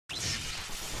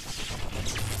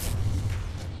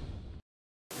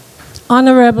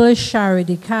Honorable Shari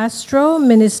De Castro,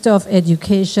 Minister of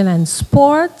Education and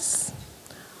Sports,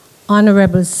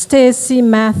 Honorable Stacy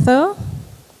Mather,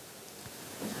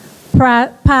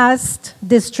 past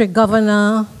District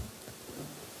Governor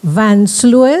Vance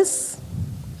Lewis,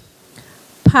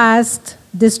 past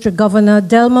District Governor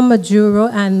Delma Maduro,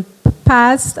 and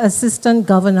past Assistant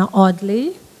Governor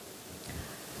Audley,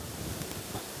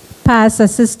 past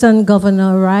Assistant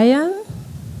Governor Ryan,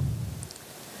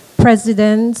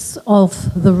 presidents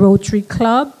of the Rotary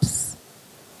Clubs,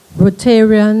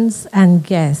 Rotarians, and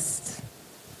guests.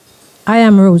 I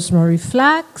am Rosemary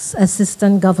Flax,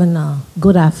 Assistant Governor.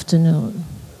 Good afternoon.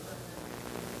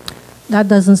 That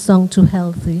doesn't sound too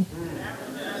healthy.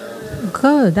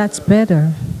 Good, that's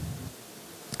better.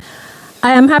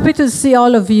 I am happy to see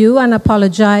all of you and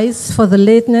apologize for the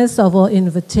lateness of our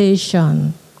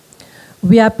invitation.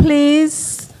 We are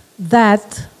pleased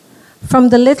that from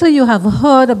the little you have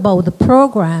heard about the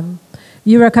program,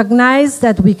 you recognize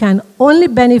that we can only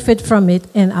benefit from it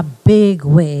in a big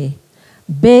way,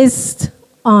 based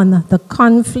on the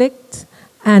conflict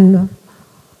and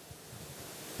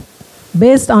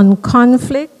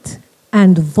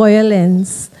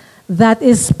violence that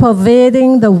is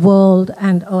pervading the world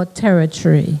and our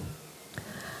territory.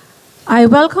 I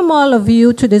welcome all of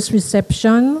you to this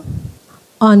reception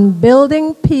on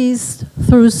building peace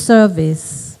through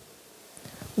service,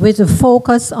 with a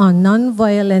focus on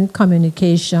nonviolent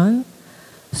communication,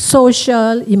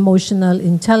 social emotional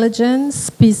intelligence,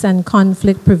 peace and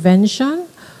conflict prevention,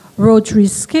 Rotary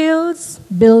skills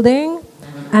building,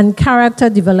 and character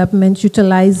development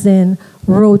utilizing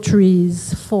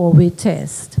Rotary's four-way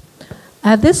test.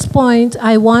 At this point,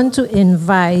 I want to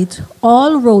invite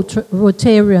all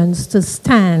Rotarians to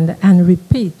stand and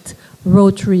repeat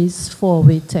Rotary's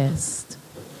four-way test.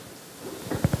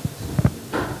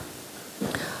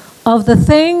 Of the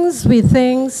things we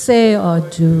think, say, or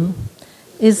do,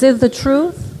 is it the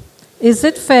truth? Is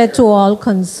it fair to all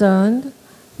concerned?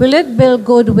 Will it build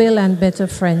goodwill and better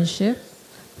friendship?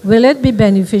 Will it be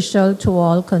beneficial to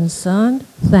all concerned?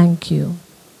 Thank you.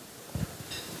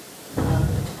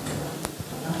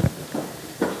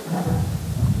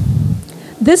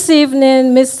 This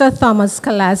evening, Mr. Thomas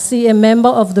Kalassi, a member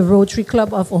of the Rotary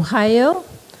Club of Ohio,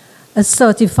 a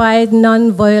certified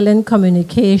nonviolent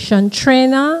communication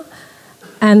trainer,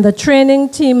 and the training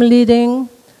team leader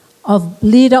of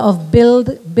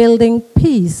Building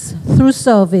Peace Through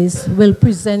Service, will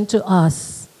present to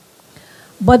us.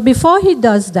 But before he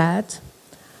does that,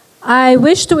 I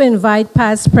wish to invite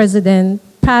past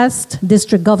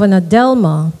District Governor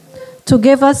Delma to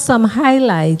give us some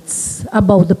highlights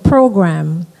about the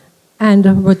program and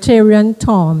Rotarian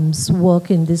Tom's work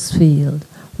in this field.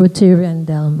 Rotarian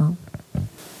Delma.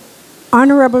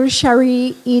 Honorable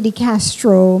Shari E. De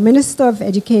Castro, Minister of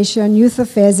Education, Youth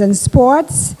Affairs and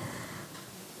Sports.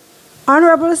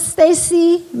 Honorable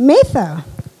Stacy Mather,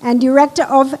 and Director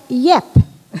of YEP.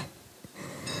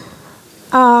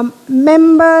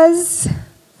 Members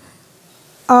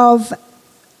of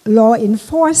law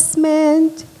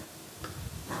enforcement.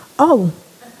 Oh.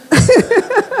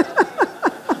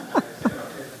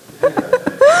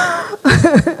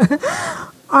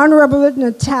 Honorable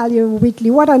Natalia Whitley,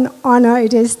 what an honor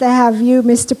it is to have you,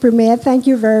 Mr. Premier. Thank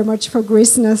you very much for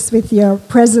gracing us with your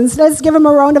presence. Let's give him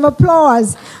a round of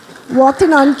applause. Walked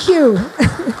in on cue.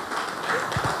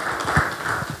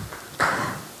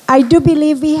 I do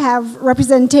believe we have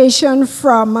representation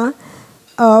from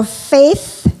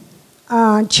faith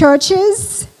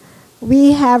churches.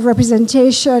 We have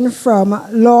representation from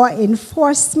law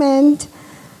enforcement.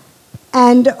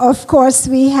 And of course,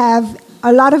 we have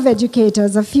a lot of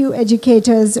educators, a few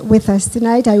educators with us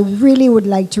tonight. I really would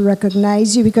like to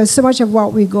recognize you because so much of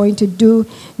what we're going to do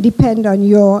depend on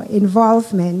your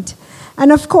involvement.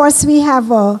 And of course, we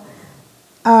have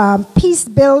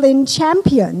peace-building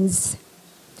champions,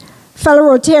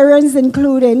 fellow Rotarians,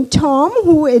 including Tom,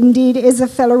 who indeed is a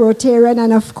fellow Rotarian,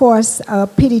 and of course,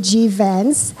 PDG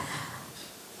Vance.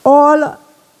 All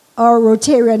our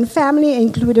Rotarian family,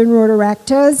 including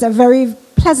Rotaractors, a very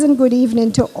pleasant good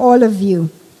evening to all of you.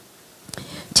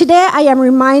 Today, I am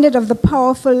reminded of the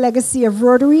powerful legacy of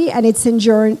Rotary and its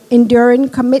enduring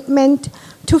commitment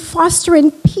to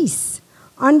fostering peace,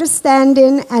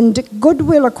 understanding, and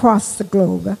goodwill across the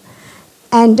globe.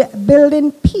 And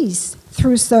building peace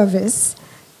through service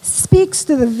speaks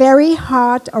to the very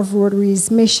heart of Rotary's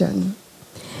mission.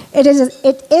 It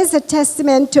is a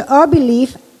testament to our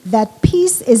belief that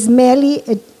peace is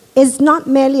not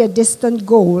merely a distant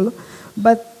goal,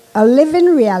 but a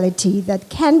living reality that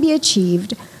can be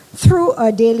achieved through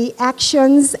our daily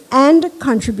actions and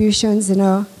contributions in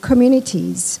our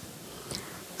communities.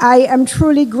 I am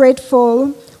truly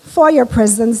grateful for your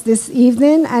presence this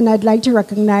evening, and I'd like to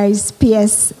recognize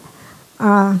P.S.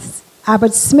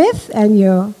 Abbott Smith and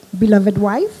your beloved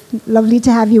wife. Lovely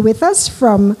to have you with us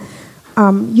from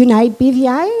Unite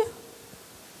BVI.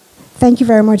 Thank you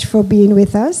very much for being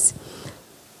with us.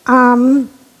 So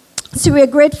we're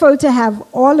grateful to have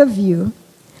all of you.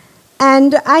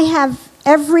 And I have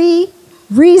every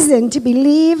reason to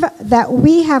believe that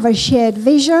we have a shared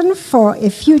vision for a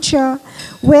future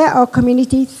where our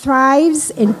community thrives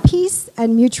in peace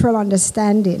and mutual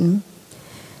understanding.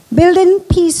 Building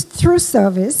Peace Through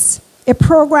Service, a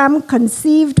program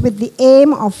conceived with the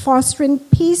aim of fostering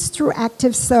peace through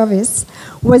active service,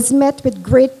 was met with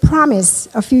great promise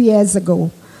a few years ago.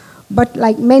 But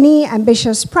like many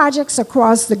ambitious projects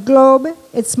across the globe,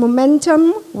 its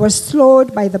momentum was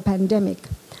slowed by the pandemic.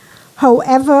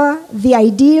 However, the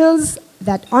ideals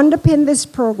that underpin this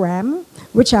program,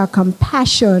 which are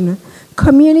compassion,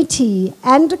 community,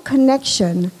 and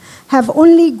connection, have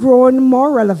only grown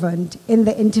more relevant in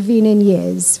the intervening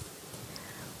years.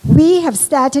 We have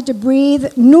started to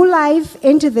breathe new life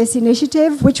into this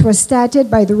initiative, which was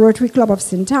started by the Rotary Club of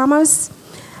St. Thomas,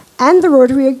 and the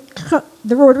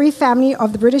Rotary family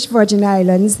of the British Virgin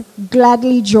Islands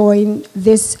gladly joined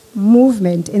this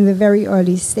movement in the very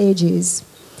early stages.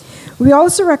 We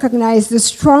also recognize the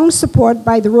strong support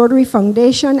by the Rotary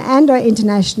Foundation and our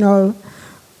international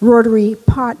Rotary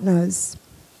partners.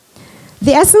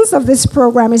 The essence of this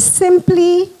program is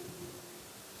simple,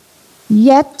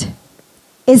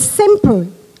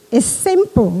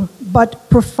 but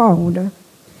profound.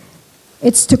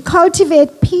 It's to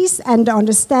cultivate peace and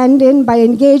understanding by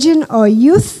engaging our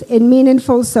youth in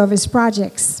meaningful service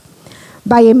projects.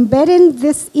 By embedding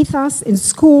this ethos in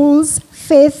schools,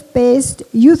 faith-based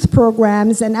youth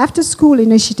programs, and after-school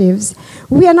initiatives,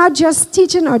 we are not just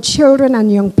teaching our children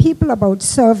and young people about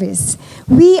service.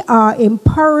 We are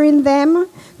empowering them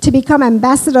to become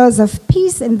ambassadors of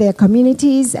peace in their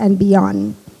communities and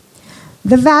beyond.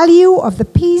 The value of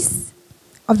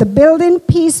the Building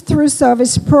Peace Through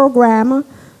Service program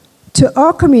to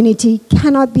our community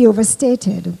cannot be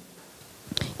overstated.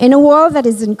 In a world that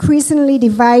is increasingly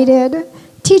divided,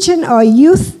 teaching our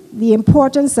youth the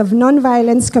importance of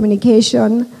nonviolence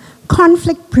communication,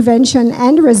 conflict prevention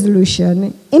and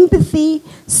resolution, empathy,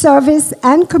 service,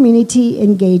 and community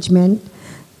engagement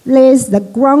lays the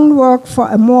groundwork for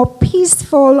a more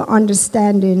peaceful,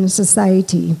 understanding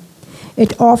society.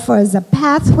 It offers a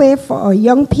pathway for our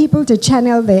young people to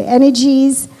channel their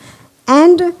energies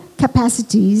and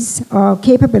capacities or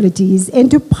capabilities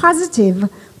into positive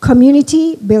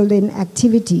community-building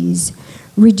activities,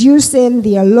 reducing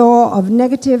the allure of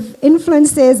negative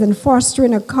influences and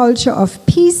fostering a culture of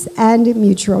peace and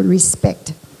mutual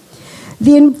respect.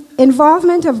 The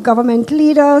involvement of government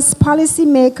leaders,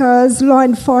 policymakers, law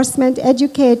enforcement,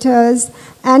 educators,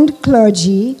 and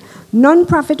clergy,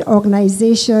 non-profit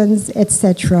organizations,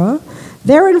 etc.,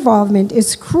 their involvement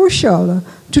is crucial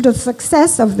to the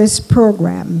success of this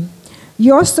program.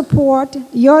 Your support,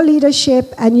 your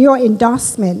leadership, and your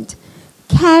endorsement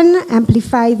can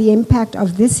amplify the impact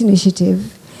of this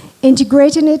initiative,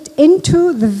 integrating it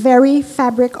into the very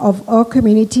fabric of our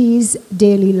community's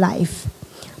daily life.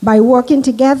 By working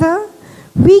together,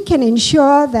 we can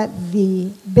ensure that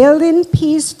the Building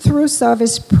Peace Through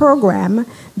Service program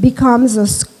becomes a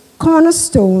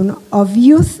cornerstone of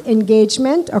youth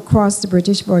engagement across the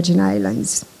British Virgin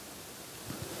Islands.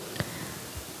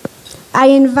 I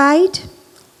invite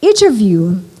each of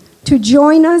you to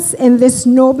join us in this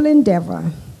noble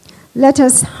endeavor. Let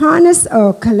us harness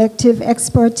our collective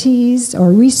expertise,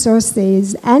 our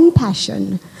resources, and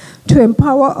passion to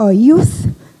empower our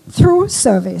youth through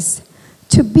service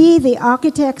to be the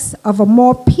architects of a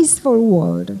more peaceful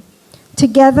world.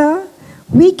 Together,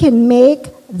 we can make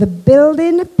the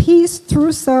Building Peace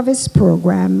Through Service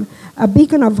program a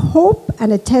beacon of hope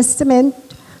and a testament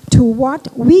to what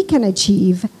we can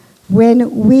achieve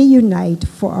when we unite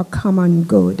for a common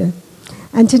good.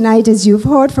 And tonight, as you've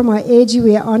heard from our AG,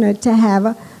 we are honored to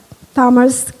have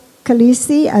Thomas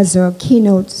Khaleesi as our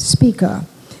keynote speaker.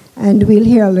 And we'll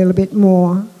hear a little bit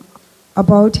more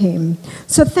about him.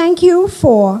 So thank you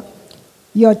for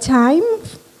your time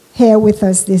here with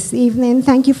us this evening.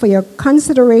 Thank you for your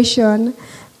consideration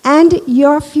and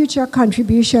your future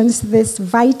contributions to this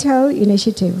vital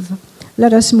initiative.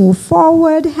 Let us move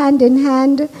forward hand in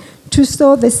hand to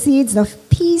sow the seeds of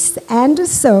peace and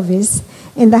service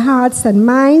in the hearts and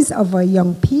minds of our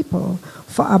young people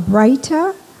for a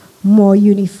brighter, more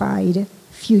unified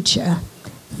future.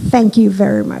 Thank you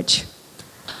very much.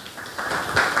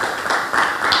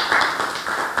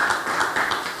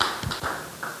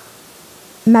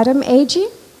 Madam AG?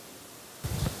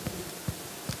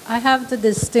 I have the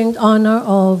distinct honor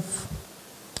of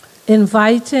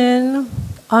inviting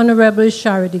Honorable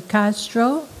Charity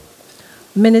Castro,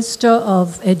 Minister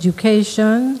of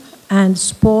Education and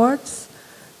Sports,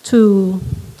 to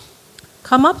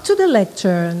come up to the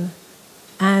lectern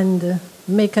and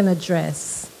make an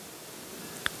address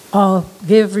or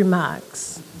give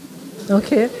remarks.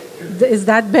 Okay? Is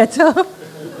that better?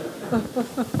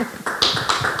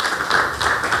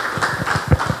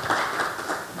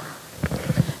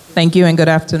 Thank you and good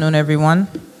afternoon, everyone.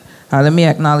 Let me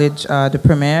acknowledge the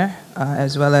Premier,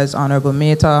 as well as Honorable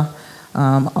Meta,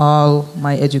 all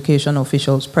my education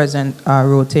officials present,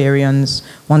 Rotarians.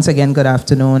 Once again, good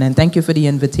afternoon, and thank you for the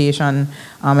invitation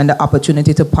and the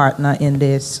opportunity to partner in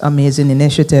this amazing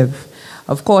initiative.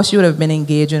 Of course, you would have been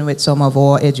engaging with some of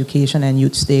our education and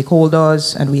youth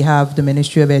stakeholders, and we have the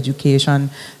Ministry of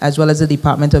Education, as well as the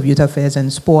Department of Youth Affairs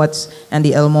and Sports, and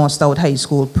the Elmore Stout High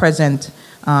School present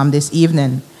this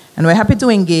evening. And we're happy to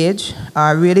engage,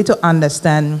 really to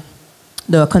understand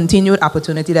the continued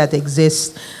opportunity that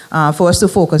exists for us to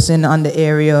focus in on the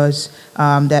areas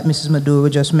that Mrs. Maduro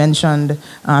just mentioned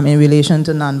in relation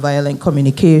to nonviolent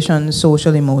communication,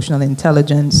 social emotional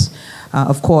intelligence,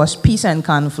 of course, peace and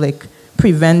conflict,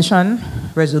 prevention,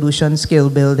 resolution, skill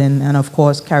building, and of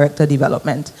course, character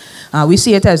development. We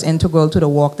see it as integral to the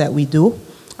work that we do.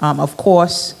 Of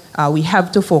course, we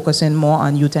have to focus in more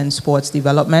on youth and sports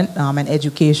development, and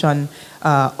education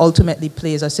ultimately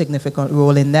plays a significant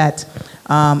role in that.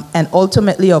 And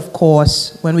ultimately, of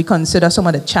course, when we consider some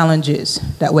of the challenges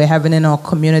that we're having in our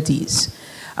communities,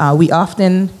 we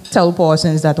often tell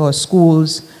persons that our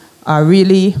schools are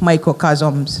really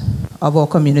microcosms of our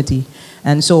community.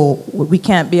 And so we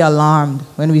can't be alarmed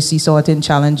when we see certain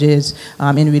challenges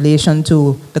in relation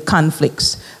to the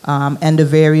conflicts and the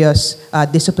various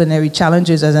disciplinary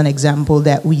challenges, as an example,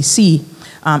 that we see.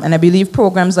 And I believe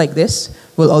programs like this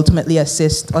will ultimately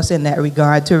assist us in that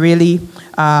regard to really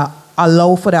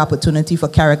allow for the opportunity for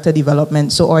character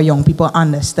development so our young people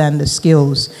understand the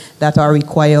skills that are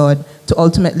required to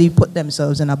ultimately put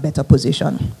themselves in a better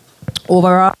position.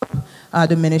 Overall,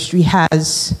 the ministry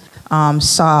has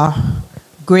saw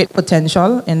great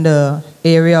potential in the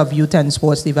area of youth and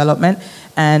sports development,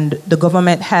 and the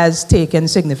government has taken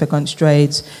significant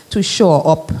strides to shore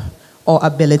up our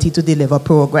ability to deliver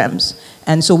programs.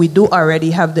 And so we do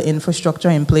already have the infrastructure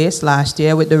in place last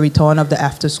year with the return of the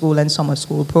after-school and summer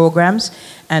school programs,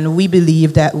 and we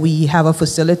believe that we have a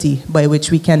facility by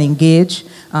which we can engage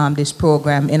this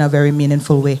program in a very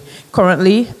meaningful way.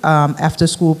 Currently,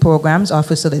 after-school programs are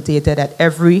facilitated at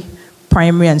every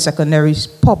primary and secondary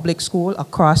public school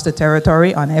across the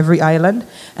territory on every island,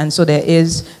 and so there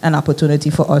is an opportunity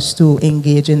for us to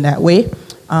engage in that way,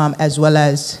 as well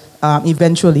as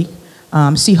eventually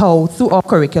see how through our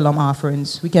curriculum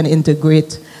offerings we can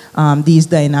integrate these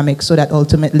dynamics so that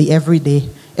ultimately every day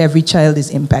every child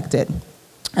is impacted.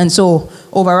 And so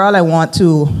overall, I want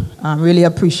to really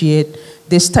appreciate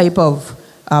this type of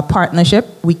partnership.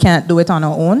 We can't do it on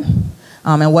our own.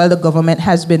 And while the government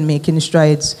has been making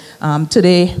strides,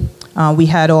 today we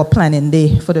had our planning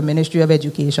day for the Ministry of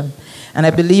Education. And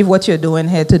I believe what you're doing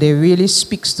here today really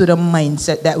speaks to the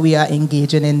mindset that we are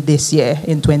engaging in this year,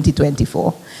 in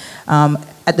 2024.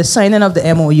 At the signing of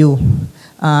the MOU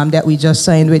that we just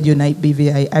signed with Unite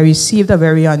BVI, I received a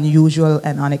very unusual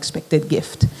and unexpected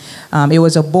gift. It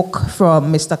was a book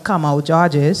from Mr. Kamau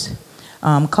Georges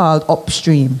called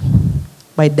Upstream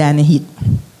by Danny Heath.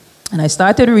 And I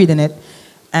started reading it,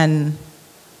 and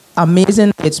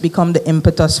amazing, it's become the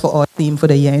impetus for our theme for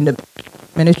the year in the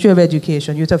Ministry of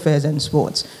Education, Youth Affairs and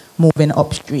Sports, moving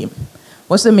upstream.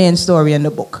 What's the main story in the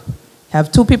book? You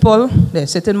have two people, they're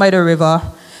sitting by the river,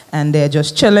 and they're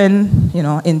just chilling, you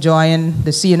know, enjoying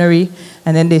the scenery,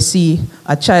 and then they see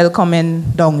a child coming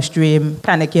downstream,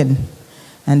 panicking,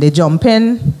 and they jump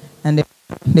in, and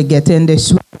they get in, they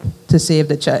swim to save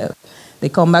the child. They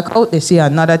come back out, they see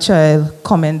another child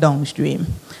coming downstream.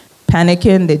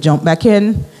 Panicking, they jump back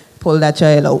in, pull that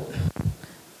child out.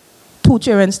 Two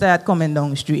children start coming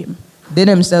downstream. They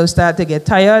themselves start to get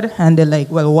tired, and they're like,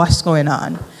 well, what's going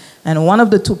on? And one of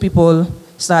the two people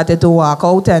started to walk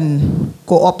out and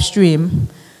go upstream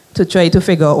to try to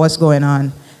figure out what's going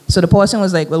on. So the person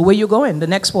was like, well, where you going? The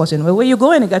next person, well, where you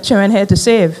going? You got children here to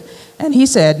save. And he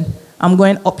said, I'm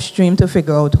going upstream to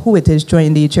figure out who it is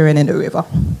throwing the children in the river.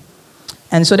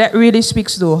 And so that really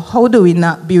speaks to how do we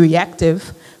not be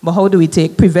reactive, but how do we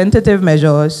take preventative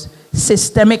measures,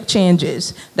 systemic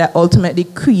changes that ultimately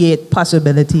create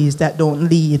possibilities that don't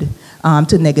lead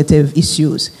to negative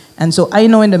issues. And so I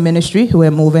know in the ministry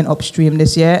we're moving upstream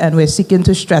this year, and we're seeking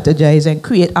to strategize and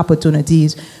create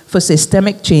opportunities for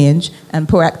systemic change and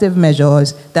proactive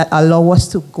measures that allow us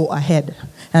to go ahead.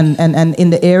 And in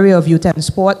the area of youth and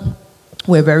sport,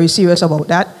 we're very serious about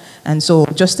that. And so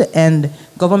just to end,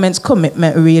 government's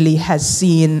commitment really has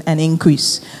seen an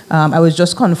increase. I was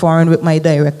just conferring with my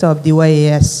director of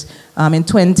DYAS. In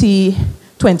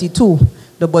 2022,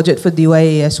 the budget for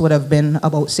DYAS would have been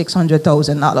about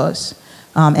 $600,000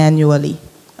 annually.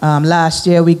 Last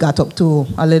year, we got up to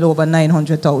a little over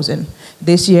 $900,000.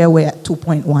 This year, we're at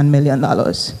 $2.1 million.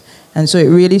 And so it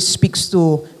really speaks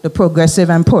to the progressive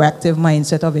and proactive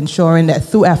mindset of ensuring that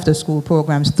through after-school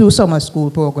programs, through summer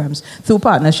school programs, through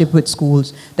partnership with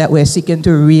schools, that we're seeking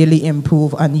to really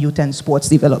improve on youth and sports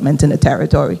development in the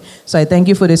territory. So I thank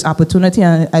you for this opportunity,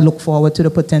 and I look forward to the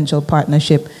potential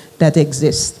partnership that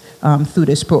exists through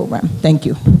this program. Thank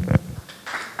you.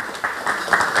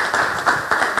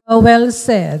 Well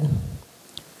said.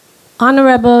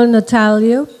 Honorable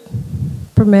Natalia,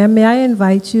 Premier, may I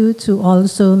invite you to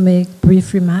also make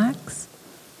brief remarks?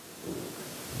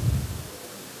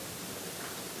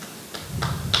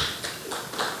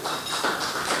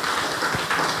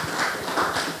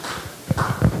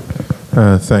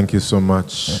 Thank you so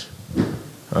much.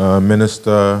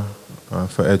 Minister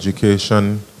for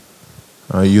Education,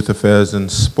 Youth Affairs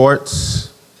and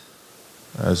Sports,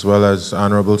 as well as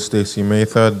Honorable Stacey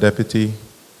Mather, Deputy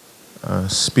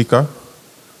Speaker,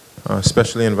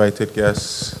 specially invited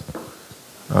guests,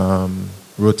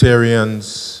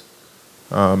 Rotarians,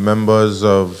 members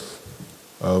of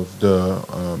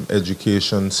the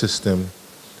education system,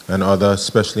 and other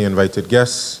specially invited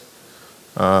guests.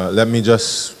 Let me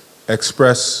just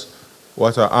express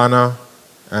what an honor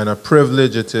and a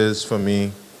privilege it is for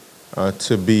me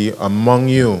to be among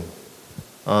you.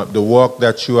 The work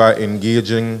that you are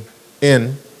engaging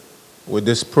in with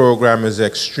this program is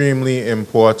extremely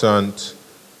important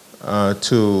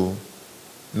to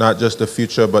not just the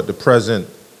future but the present,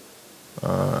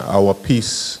 our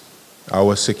peace,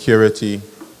 our security,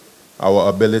 our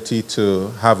ability to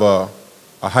have a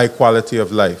high quality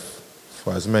of life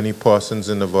for as many persons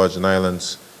in the Virgin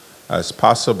Islands as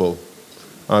possible.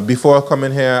 Before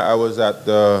coming here, I was at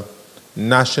the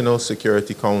National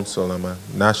Security Council. I'm a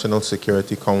National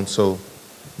Security Council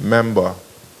member,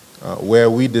 where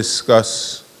we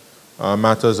discuss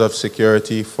matters of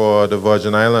security for the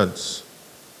Virgin Islands.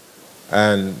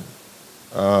 And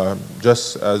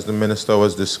just as the minister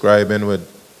was describing with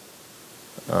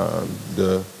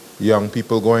the young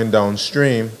people going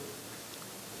downstream,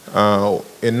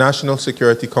 in National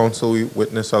Security Council, we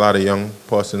witness a lot of young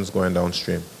persons going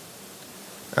downstream.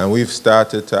 And we've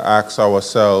started to ask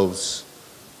ourselves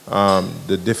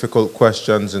the difficult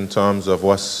questions in terms of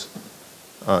what's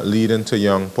leading to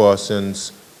young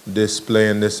persons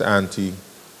displaying this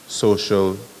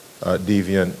anti-social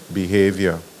deviant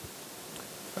behavior.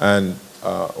 And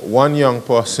one young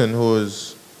person who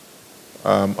is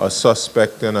a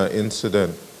suspect in an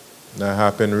incident that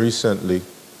happened recently,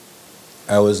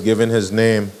 I was given his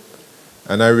name,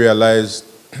 and I realized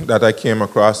that I came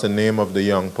across the name of the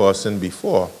young person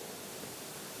before.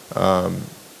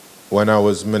 When I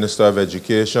was Minister of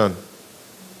Education,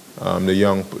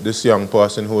 this young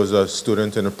person who was a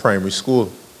student in a primary school,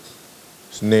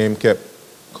 his name kept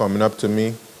coming up to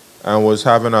me and was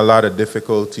having a lot of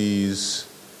difficulties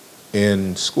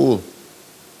in school.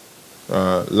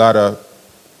 A lot of,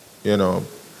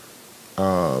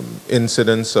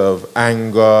 incidents of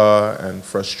anger and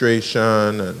frustration,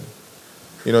 and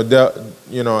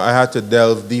I had to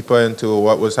delve deeper into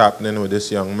what was happening with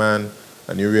this young man,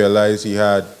 and you realize he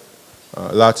had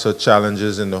lots of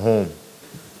challenges in the home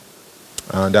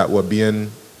that were being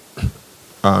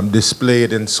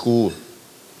displayed in school.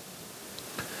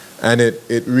 And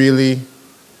it really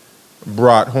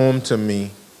brought home to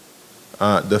me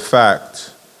the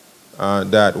fact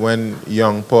that when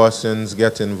young persons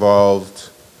get involved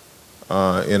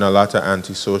in a lot of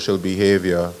antisocial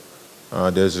behavior,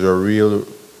 there's a real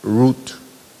root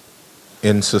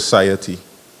in society.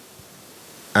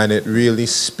 And it really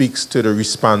speaks to the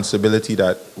responsibility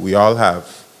that we all have.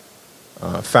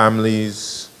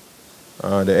 Families,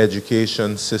 the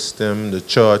education system, the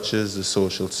churches, the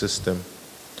social system.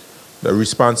 The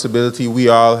responsibility we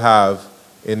all have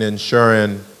in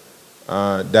ensuring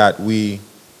that we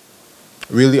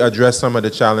really address some of the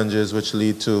challenges which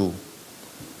lead to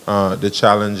the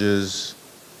challenges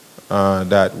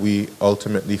that we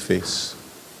ultimately face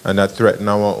and that threaten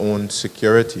our own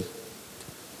security.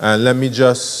 And let me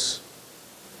just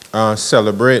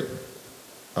celebrate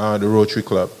the Rotary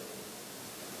Club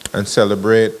and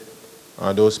celebrate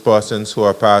those persons who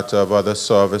are part of other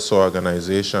service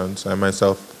organizations. I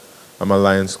myself am a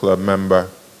Lions Club member.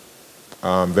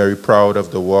 I'm very proud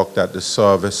of the work that the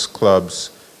service clubs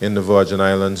in the Virgin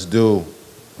Islands do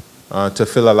to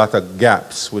fill a lot of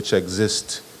gaps which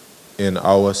exist in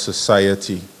our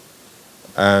society.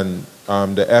 And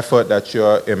the effort that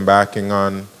you're embarking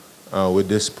on with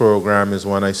this program is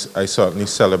one I certainly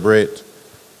celebrate.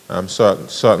 I'm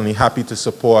certainly happy to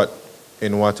support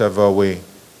in whatever way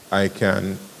I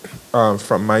can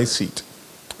from my seat.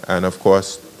 And of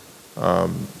course,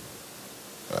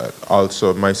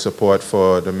 also my support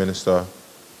for the Minister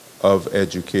of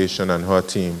Education and her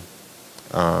team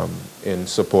in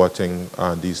supporting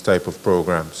these type of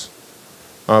programs.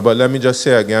 But let me just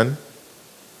say again,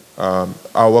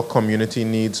 our community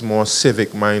needs more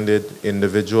civic-minded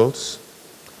individuals,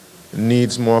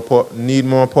 need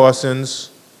more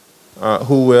persons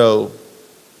who will,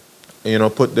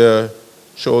 put their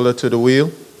shoulder to the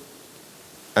wheel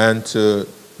and to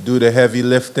do the heavy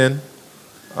lifting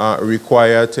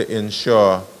required to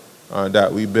ensure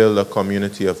that we build a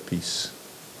community of peace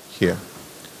here.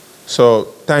 So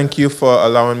thank you for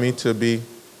allowing me to be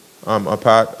a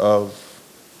part of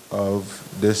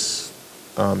this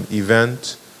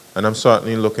event, and I'm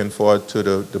certainly looking forward to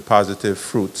the positive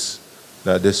fruits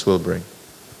that this will bring.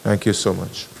 Thank you so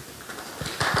much.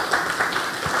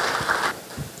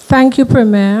 Thank you,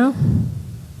 Premier.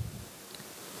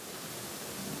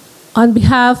 On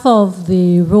behalf of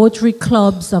the Rotary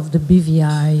Clubs of the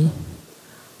BVI,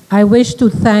 I wish to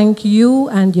thank you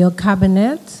and your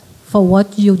cabinet for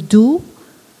what you do,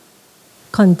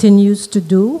 continues to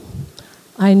do.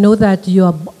 I know that you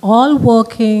are all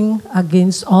working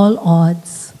against all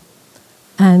odds,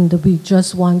 and we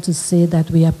just want to say that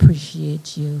we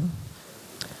appreciate you.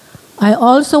 I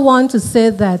also want to say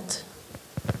that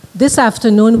this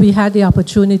afternoon we had the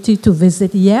opportunity to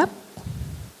visit YEP,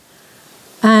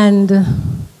 and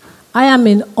I am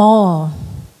in awe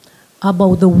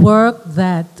about the work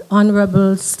that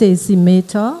Honorable Stacey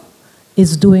Mehta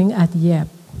is doing at YEP.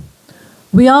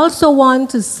 We also want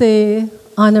to say,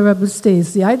 Honorable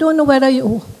Stacey, I don't know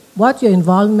what your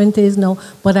involvement is now,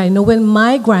 but I know when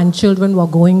my grandchildren were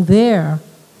going there,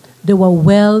 they were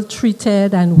well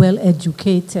treated and well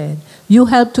educated. You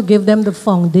helped to give them the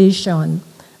foundation,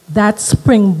 that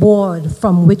springboard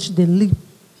from which they leap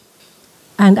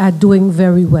and are doing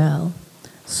very well.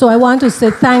 So I want to say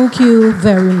thank you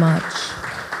very much.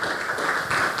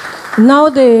 Now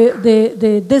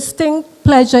the distinct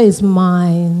pleasure is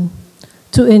mine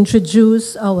to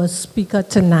introduce our speaker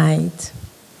tonight.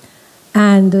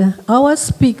 And our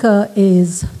speaker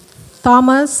is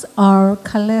Thomas R.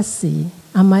 Kalesi.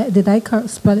 Did I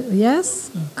spell it?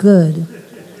 Yes? Good.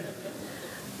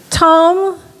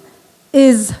 Tom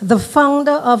is the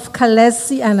founder of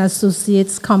Kalesi and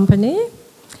Associates Company.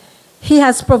 He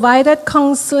has provided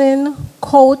counseling,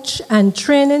 coach, and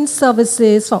training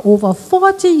services for over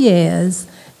 40 years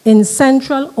in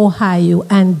Central Ohio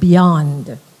and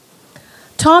beyond.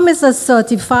 Tom is a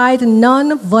certified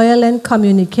non-violent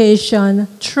communication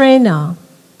trainer.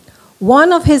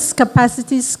 One of his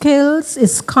capacity skills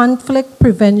is conflict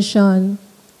prevention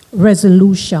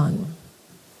resolution.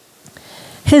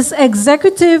 His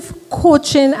executive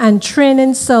coaching and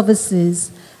training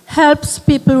services helps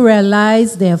people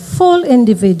realize their full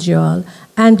individual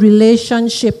and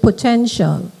relationship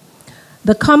potential.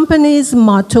 The company's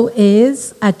motto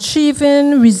is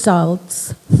achieving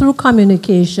results through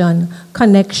communication,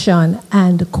 connection,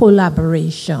 and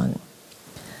collaboration.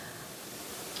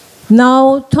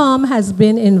 Now, Tom has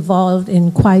been involved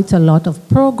in quite a lot of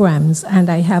programs, and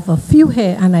I have a few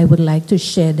here, and I would like to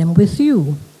share them with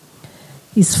you.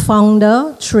 He's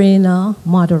founder, trainer,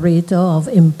 moderator of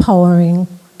Empowering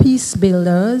Peace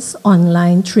Builders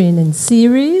online training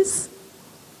series.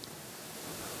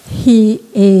 He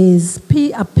is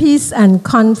a peace and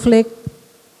conflict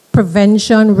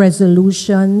prevention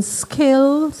resolution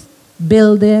skills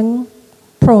building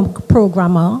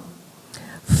programmer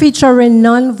featuring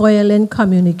nonviolent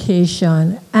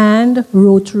communication and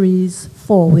Rotary's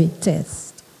four-way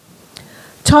test.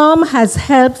 Tom has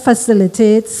helped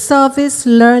facilitate service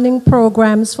learning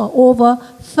programs for over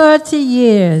 30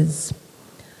 years.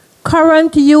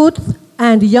 Current youth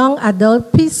and young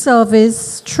adult peace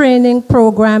service training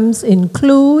programs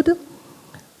include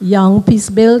Young Peace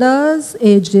Builders,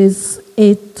 ages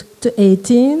 8 to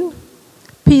 18,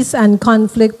 Peace and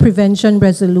Conflict Prevention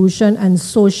Resolution and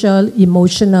Social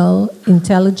Emotional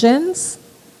Intelligence,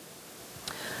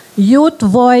 Youth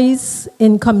Voice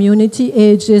in Community,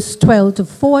 ages 12 to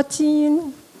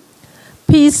 14,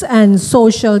 Peace and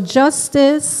Social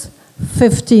Justice,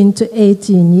 15 to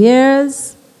 18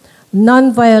 years,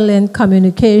 Nonviolent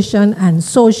Communication and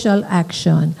Social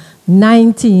Action,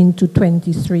 19 to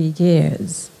 23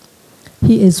 years.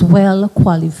 He is well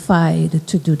qualified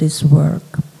to do this work.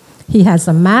 He has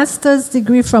a master's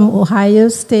degree from Ohio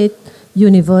State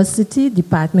University,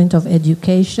 Department of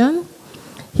Education.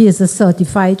 He is a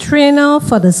certified trainer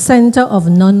for the Center of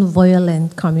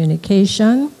Nonviolent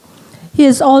Communication. He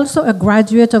is also a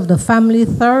graduate of the Family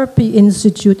Therapy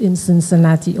Institute in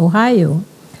Cincinnati, Ohio.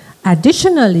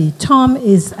 Additionally, Tom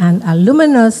is an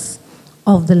alumnus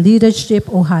of the Leadership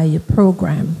Ohio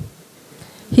program.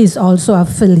 He's also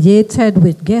affiliated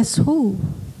with, guess who?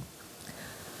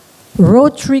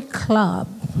 Rotary Club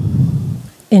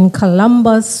in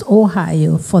Columbus,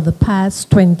 Ohio for the past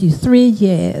 23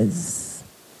 years.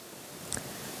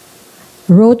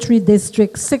 Rotary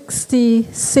District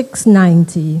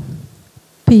 6690,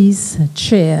 Peace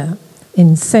Chair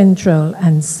in Central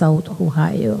and South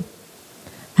Ohio.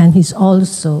 And he's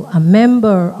also a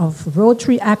member of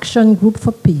Rotary Action Group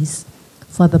for Peace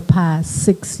for the past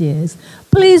 6 years.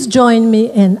 Please join me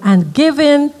in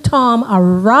giving Tom a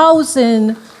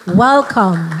rousing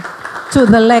welcome to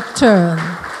the lectern.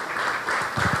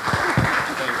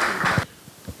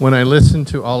 When I listen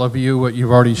to all of you, what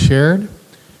you've already shared,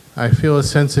 I feel a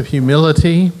sense of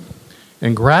humility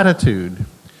and gratitude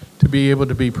to be able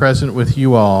to be present with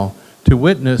you all to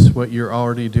witness what you're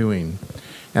already doing.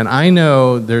 And I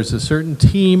know there's a certain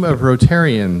team of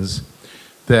Rotarians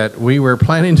that we were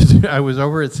planning to do. I was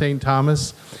over at St.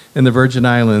 Thomas in the Virgin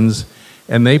Islands,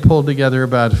 and they pulled together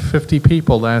about 50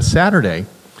 people last Saturday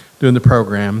doing the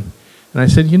program. And I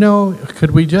said, you know,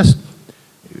 could we just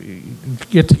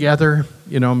get together,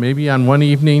 you know, maybe on one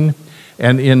evening,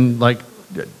 and in like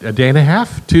a day and a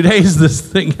half, 2 days, this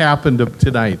thing happened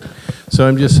tonight. So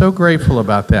I'm just so grateful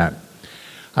about that.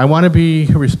 I want to be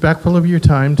respectful of your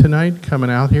time tonight coming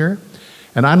out here,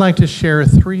 and I'd like to share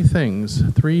three things,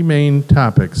 three main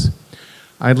topics.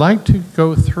 I'd like to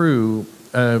go through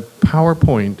a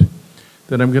PowerPoint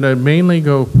that I'm going to mainly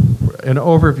go an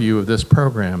overview of this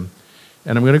program,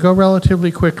 and I'm going to go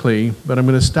relatively quickly, but I'm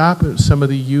going to stop at some of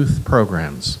the youth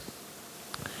programs.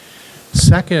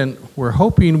 Second, we're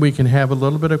hoping we can have a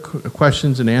little bit of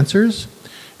questions and answers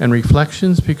and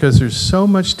reflections because there's so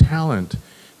much talent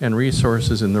and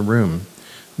resources in the room.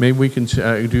 Maybe we can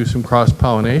do some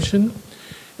cross-pollination.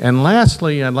 And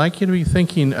lastly, I'd like you to be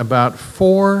thinking about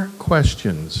 4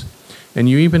 questions. And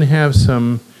you even have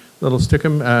some little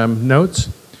stick-em notes.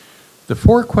 The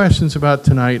 4 questions about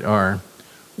tonight are,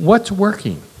 what's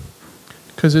working?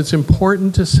 Because it's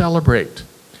important to celebrate.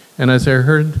 And as I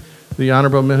heard the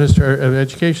Honorable Minister of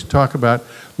Education talk about,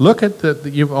 look at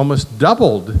you've almost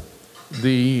doubled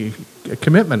the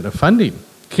commitment of funding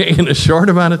in a short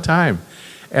amount of time.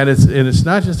 And it's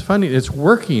not just funding, it's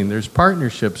working, there's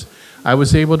partnerships. I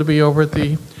was able to be over at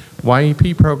the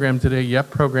YEP program today, YEP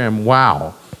program,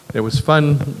 wow. It was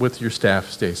fun with your staff,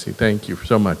 Stacy, thank you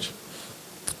so much.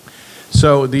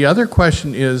 So the other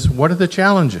question is, what are the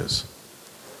challenges?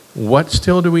 What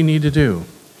still do we need to do?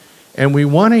 And we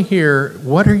want to hear,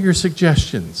 what are your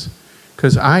suggestions?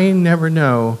 Because I never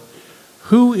know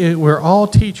we're all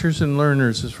teachers and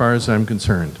learners as far as I'm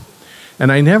concerned.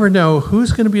 And I never know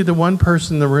who's going to be the one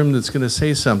person in the room that's going to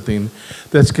say something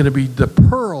that's going to be the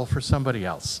pearl for somebody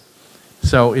else.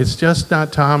 So it's just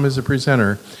not Tom as a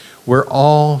presenter. We're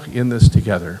all in this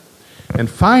together. And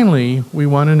finally, we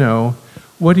want to know,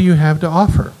 what do you have to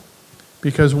offer?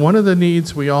 Because one of the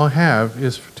needs we all have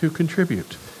is to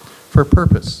contribute for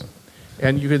purpose.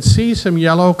 And you can see some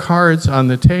yellow cards on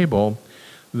the table.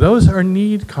 Those are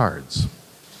need cards.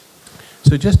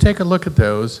 So just take a look at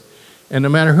those. And no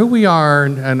matter who we are,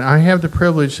 and I have the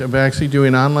privilege of actually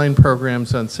doing online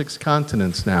programs on 6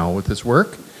 continents now with this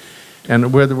work.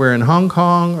 And whether we're in Hong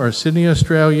Kong or Sydney,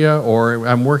 Australia, or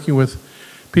I'm working with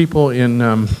people in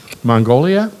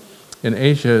Mongolia, in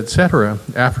Asia, etc.,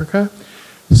 Africa,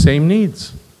 same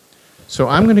needs. So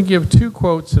I'm going to give 2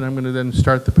 quotes, and I'm going to then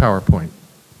start the PowerPoint.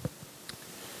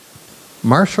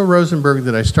 Marshall Rosenberg,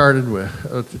 that I started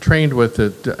with, trained with,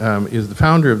 is the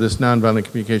founder of this nonviolent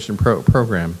communication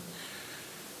program.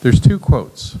 There's 2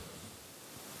 quotes.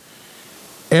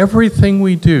 Everything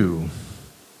we do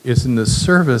is in the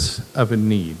service of a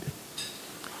need.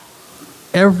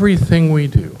 Everything we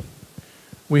do.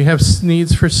 We have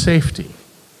needs for safety.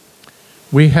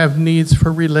 We have needs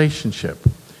for relationship.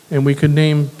 And we could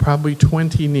name probably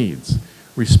 20 needs.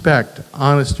 Respect,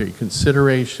 honesty,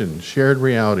 consideration, shared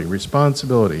reality,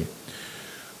 responsibility.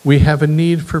 We have a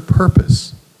need for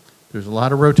purpose. There's a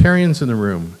lot of Rotarians in the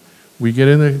room. We get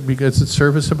in it because it's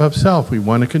service above self. We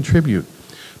want to contribute.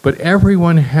 But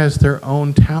everyone has their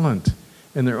own talent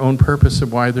and their own purpose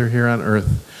of why they're here on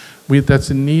earth. That's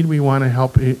a need we want to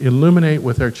help illuminate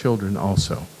with our children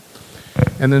also.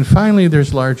 And then finally,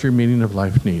 there's larger meaning of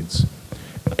life needs.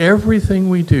 Everything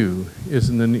we do is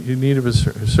in the need of a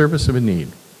service of a need.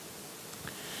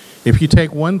 If you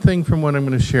take one thing from what I'm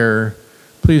going to share,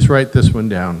 please write this one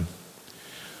down.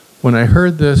 When I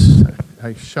heard this,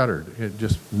 I shuddered. It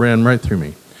just ran right through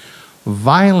me.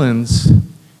 Violence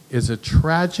is a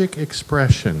tragic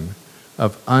expression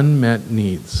of unmet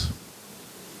needs.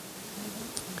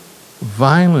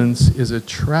 Violence is a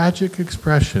tragic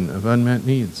expression of unmet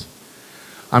needs.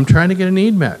 I'm trying to get a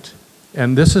need met,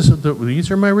 and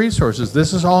these are my resources.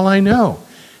 This is all I know.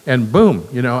 And boom,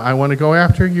 I want to go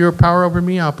after your power over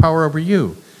me, I'll power over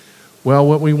you. Well,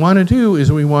 what we want to do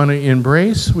is we want to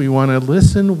embrace, we want to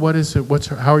listen,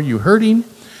 how are you hurting?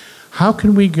 How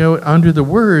can we go under the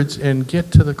words and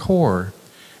get to the core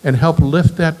and help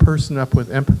lift that person up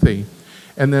with empathy?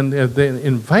 And then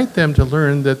invite them to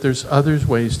learn that there's other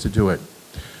ways to do it.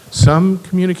 Some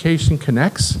communication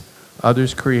connects,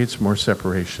 others creates more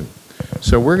separation.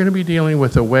 So we're going to be dealing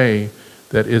with a way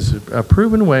that is a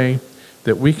proven way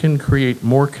that we can create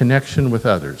more connection with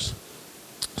others.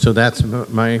 So that's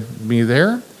me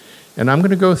there. And I'm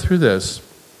going to go through this.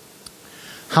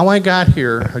 How I got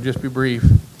here, I'll just be brief.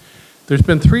 There's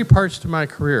been 3 parts to my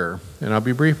career, and I'll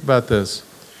be brief about this.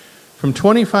 From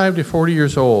 25 to 40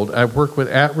 years old, I've worked with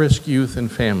at-risk youth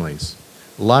and families.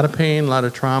 A lot of pain, a lot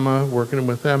of trauma, working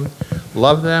with them,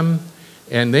 love them,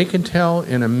 and they can tell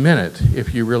in a minute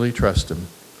if you really trust them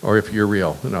or if you're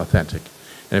real and authentic.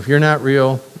 And if you're not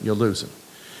real, you'll lose them.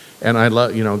 And I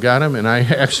got them, and I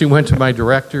actually went to my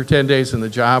director 10 days in the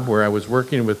job where I was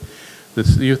working with the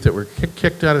youth that were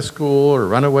kicked out of school or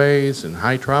runaways and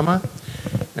high trauma.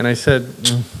 And I said,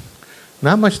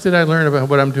 not much did I learn about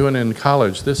what I'm doing in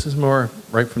college. This is more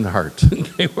right from the heart,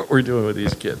 okay, what we're doing with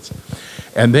these kids.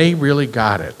 And they really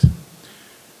got it.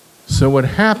 So what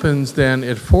happens then,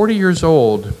 at 40 years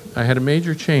old, I had a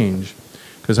major change,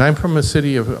 because I'm from a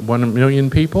city of 1 million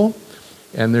people,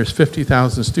 and there's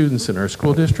 50,000 students in our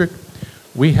school district.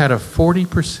 We had a 40%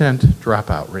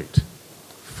 dropout rate,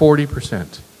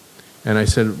 40%. And I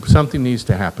said, something needs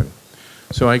to happen.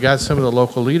 So I got some of the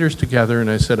local leaders together, and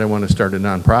I said, I want to start a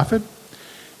nonprofit.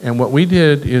 And what we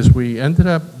did is we ended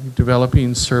up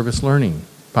developing service learning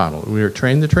model. We were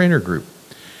trained the trainer group.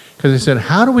 Because I said,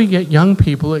 how do we get young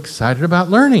people excited about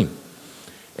learning?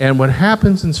 And what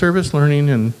happens in service learning,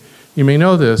 and you may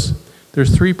know this,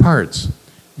 there's 3 parts.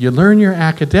 You learn your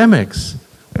academics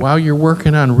while you're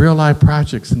working on real-life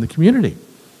projects in the community.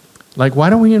 Like, why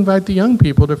don't we invite the young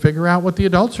people to figure out what the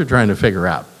adults are trying to figure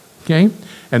out, okay?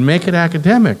 And make it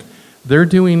academic. They're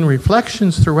doing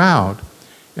reflections throughout,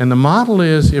 and the model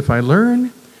is, if I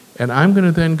learn, and I'm going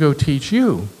to then go teach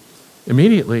you,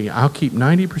 immediately I'll keep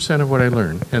 90% of what I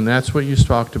learn, and that's what you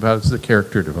talked about, is the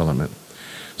character development.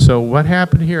 So what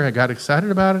happened here, I got excited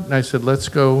about it, and I said, let's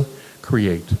go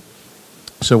create.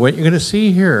 So what you're going to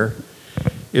see here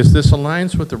is this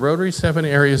aligns with the Rotary 7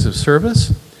 areas of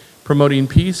service. Promoting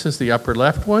peace is the upper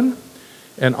left one,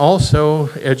 and also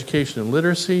education and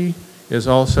literacy is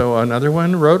also another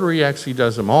one. Rotary actually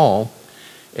does them all.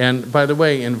 And by the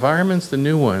way, environment's the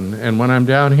new one, and when I'm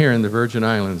down here in the Virgin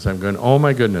Islands, I'm going, oh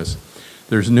my goodness,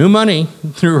 there's new money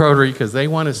through Rotary because they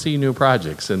want to see new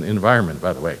projects in environment,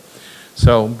 by the way.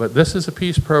 So, but this is a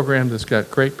peace program that's got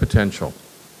great potential.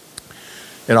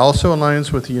 It also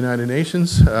aligns with the United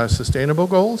Nations Sustainable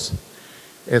Goals.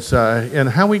 It's, and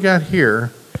how we got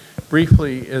here,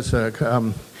 briefly, is a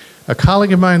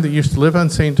colleague of mine that used to live on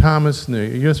St. Thomas in the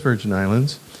U.S. Virgin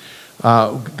Islands,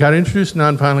 got introduced to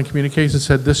nonviolent communication,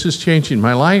 said, this is changing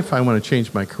my life, I want to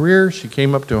change my career. She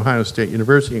came up to Ohio State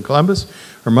University in Columbus.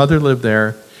 Her mother lived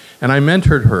there, and I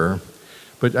mentored her.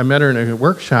 But I met her in a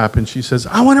workshop, and she says,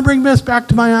 I want to bring this back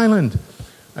to my island.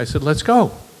 I said, let's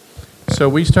go. So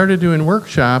we started doing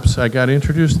workshops. I got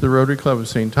introduced to the Rotary Club of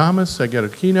St. Thomas. I got a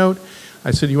keynote. I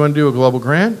said, you want to do a global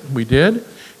grant? We did.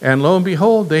 And lo and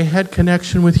behold, they had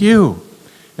connection with you.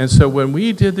 And so when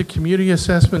we did the community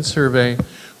assessment survey,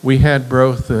 we had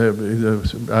both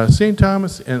St.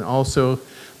 Thomas and also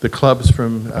the clubs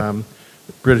from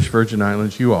British Virgin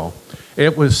Islands, you all.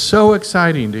 It was so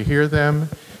exciting to hear them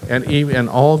and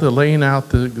all the laying out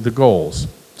the goals.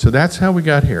 So that's how we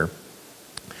got here.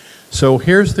 So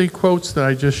here's the quotes that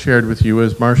I just shared with you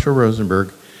as Marshall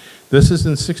Rosenberg. This is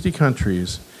in 60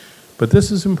 countries, but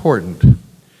this is important.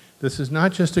 This is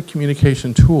not just a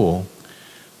communication tool.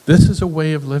 This is a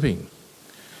way of living.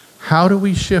 How do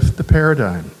we shift the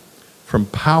paradigm from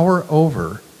power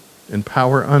over and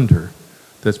power under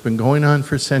that's been going on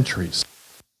for centuries?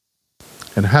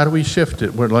 And how do we shift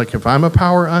it? We're like, if I'm a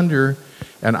power under,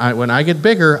 and when I get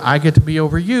bigger, I get to be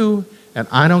over you, And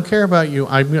I don't care about you.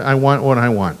 I want what I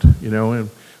want, you know. And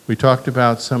we talked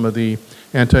about some of the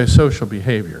antisocial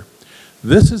behavior.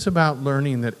 This is about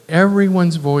learning that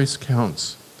everyone's voice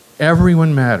counts.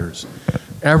 Everyone matters.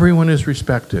 Everyone is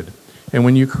respected. And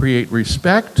when you create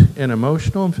respect and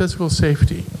emotional and physical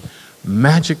safety,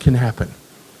 magic can happen.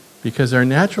 Because our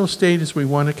natural state is we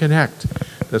want to connect.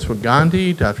 That's what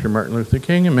Gandhi, Dr. Martin Luther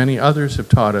King, and many others have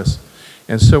taught us.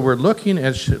 And so we're looking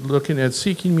at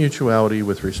seeking mutuality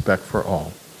with respect for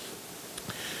all.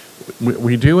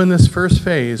 We do in this first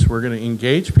phase, we're going to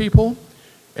engage people,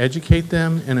 educate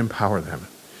them, and empower them.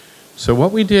 So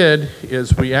what we did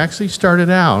is we actually started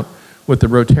out with the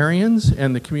Rotarians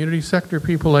and the community sector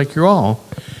people like you all,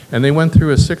 and they went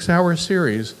through a 6-hour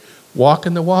series,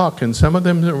 walking the walk, and some of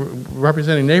them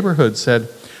representing neighborhoods said,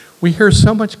 we hear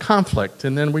so much conflict,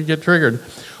 and then we get triggered.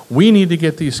 We need to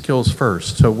get these skills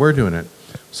first, so we're doing it.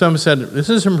 Some said, this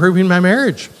is improving my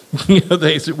marriage. You know,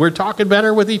 they said, we're talking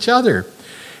better with each other.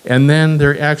 And then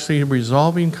they're actually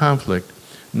resolving conflict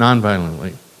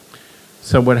nonviolently.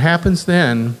 So what happens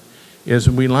then is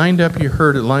we lined up, you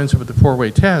heard it lines up with the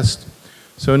 4-way test.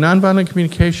 So nonviolent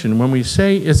communication, when we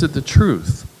say, is it the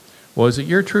truth? Well, is it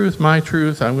your truth, my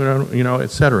truth, I'm going to, you know, et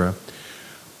cetera.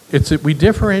 It's that we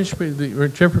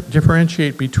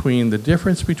differentiate between the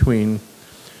difference between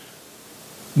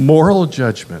moral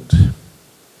judgment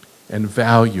and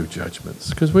value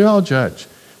judgments, because we all judge.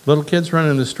 Little kids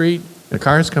running in the street, the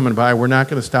car's coming by, we're not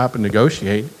going to stop and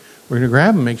negotiate. We're going to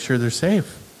grab them, make sure they're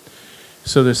safe.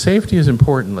 So the safety is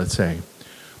important, let's say.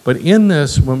 But in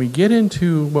this, when we get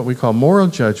into what we call moral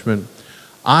judgment,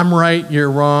 I'm right,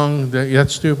 you're wrong,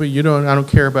 that's stupid, I don't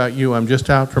care about you, I'm just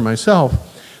out for myself,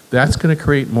 that's going to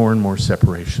create more and more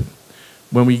separation.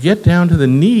 When we get down to the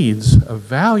needs of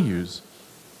values,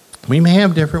 we may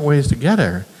have different ways to get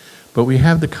there, but we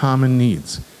have the common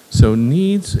needs. So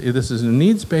needs, this is a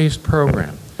needs-based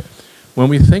program. When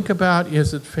we think about,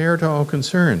 is it fair to all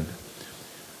concerned?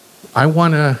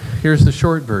 Here's the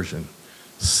short version.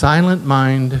 Silent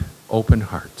mind, open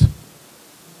heart.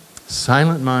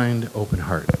 Silent mind, open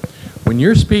heart. When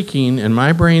you're speaking and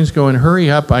my brain's going,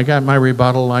 hurry up, I got my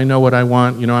rebuttal, I know what I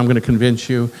want, you know, I'm going to convince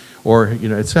you, or, you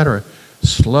know, et cetera.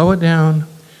 Slow it down.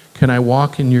 Can I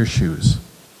walk in your shoes?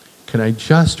 Can I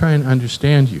just try and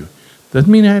understand you?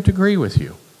 Doesn't mean I have to agree with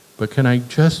you, but can I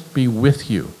just be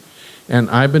with you? And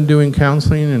I've been doing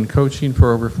counseling and coaching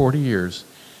for over 40 years,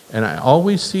 and I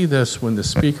always see this when the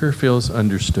speaker feels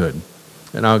understood.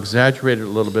 And I'll exaggerate it a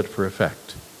little bit for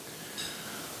effect.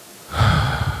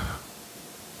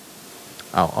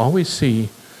 I'll always see,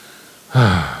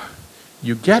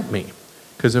 you get me.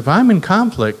 Because if I'm in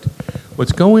conflict,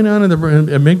 what's going on in the brain,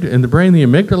 the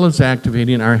amygdala is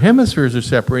activating, our hemispheres are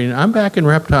separating, I'm back in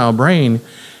reptile brain,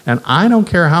 and I don't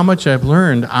care how much I've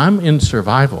learned, I'm in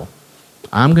survival.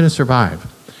 I'm going to survive.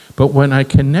 But when I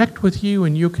connect with you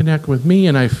and you connect with me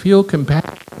and I feel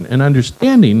compassion and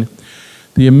understanding,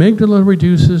 the amygdala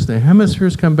reduces, the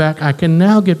hemispheres come back, I can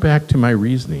now get back to my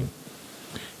reasoning.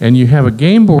 And you have a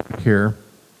game board here,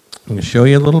 I'm going to show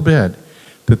you a little bit,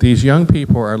 that these young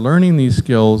people are learning these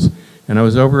skills, and I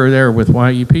was over there with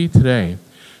YEP today.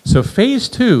 So phase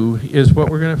 2 is what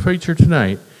we're going to feature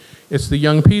tonight. It's the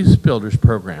Young Peace Builders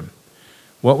program.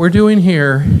 What we're doing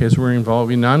here is we're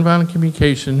involving nonviolent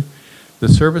communication, the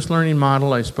service learning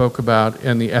model I spoke about,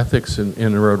 and the ethics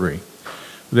in the Rotary.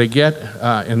 They get,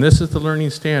 and this is the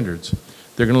learning standards,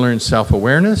 they're going to learn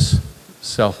self-awareness,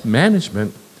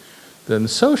 self-management, then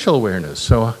social awareness.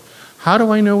 So how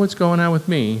do I know what's going on with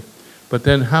me? But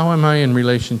then how am I in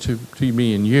relation to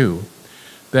me and you?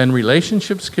 Then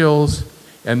relationship skills,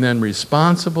 and then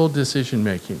responsible decision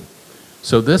making.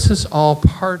 So this is all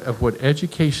part of what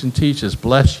education teaches.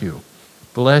 Bless you.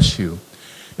 Bless you.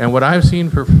 And what I've seen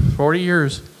for 40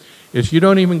 years is you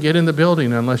don't even get in the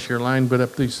building unless you're lined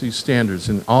up these standards.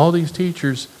 And all these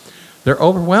teachers, they're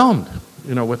overwhelmed,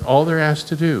 you know, with all they're asked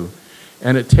to do.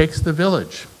 And it takes the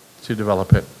village to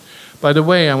develop it. By the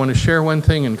way, I want to share one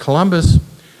thing. In Columbus,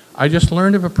 I just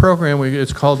learned of a program,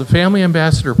 it's called the Family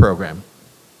Ambassador Program.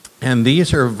 And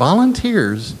these are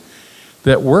volunteers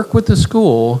that work with the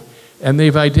school, and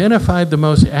they've identified the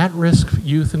most at-risk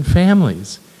youth and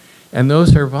families. And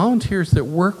those are volunteers that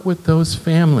work with those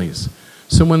families.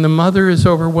 So when the mother is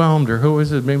overwhelmed, or who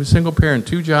is it, maybe a single parent,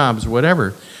 2 jobs,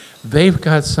 whatever, they've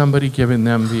got somebody giving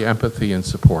them the empathy and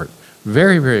support.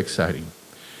 Very, very exciting.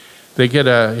 They get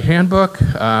a handbook.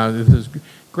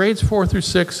 Grades 4 through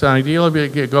 6, ideally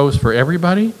it goes for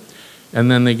everybody.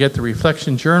 And then they get the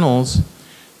reflection journals.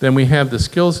 Then we have the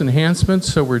skills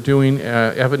enhancements, so we're doing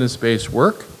evidence-based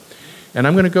work. And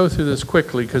I'm going to go through this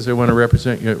quickly because I want to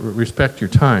respect your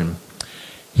time.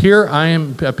 Here I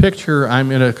am, a picture,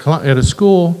 I'm at a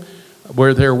school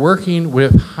where they're working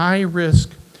with high-risk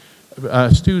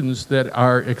students that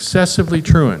are excessively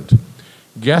truant.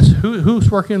 Guess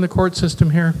who's working in the court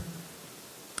system here?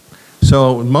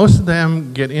 So most of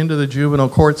them get into the juvenile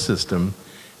court system,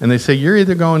 and they say, you're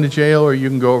either going to jail or you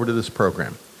can go over to this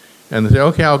program. And they say,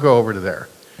 okay, I'll go over to there.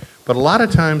 But a lot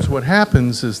of times what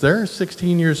happens is they're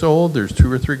 16 years old, there's 2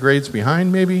 or 3 grades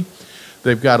behind maybe.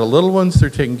 They've got a little ones they're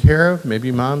taking care of,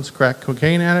 maybe mom's crack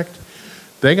cocaine addict.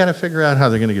 They got to figure out how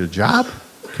they're going to get a job,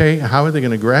 okay? How are they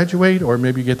going to graduate or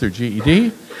maybe get their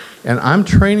GED? And I'm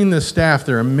training the staff.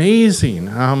 They're amazing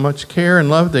how much care and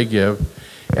love they give.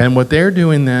 And what they're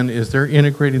doing then is they're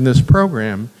integrating this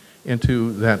program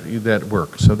into that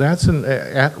work. So that's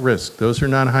at risk. Those are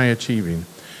not high achieving.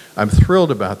 I'm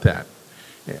thrilled about that.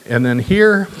 And then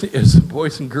here is the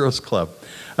Boys and Girls Club.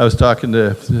 I was talking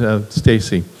to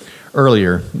Stacy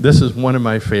earlier. This is one of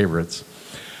my favorites.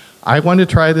 I wanted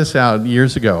to try this out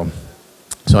years ago.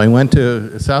 So I went to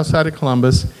the south side of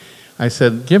Columbus. I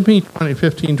said, give me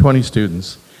 15, 20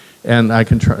 students, and I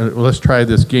can let's try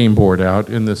this game board out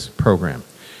in this program.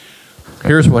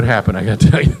 Here's what happened. I got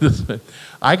to tell you this.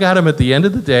 I got them at the end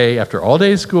of the day, after all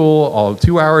day school, all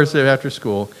 2 hours after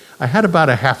school. I had about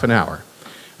a half an hour.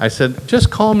 I said,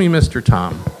 just call me Mr.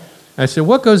 Tom. I said,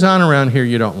 what goes on around here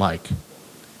you don't like?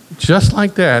 Just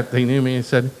like that, they knew me and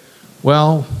said,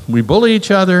 well, we bully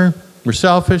each other, we're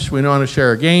selfish, we don't want to share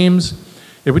our games.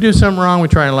 If we do something wrong, we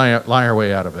try and lie our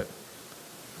way out of it.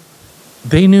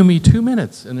 They knew me 2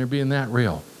 minutes, and they're being that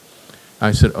real.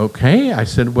 I said, okay. I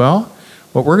said, well,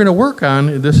 what we're going to work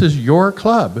on, this is your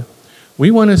club. We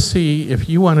want to see if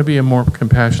you want to be a more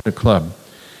compassionate club.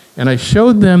 And I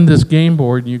showed them this game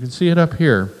board, and you can see it up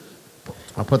here.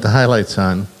 I'll put the highlights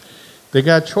on. They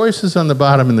got choices on the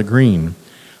bottom in the green.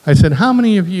 I said, how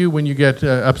many of you, when you get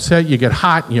upset, you get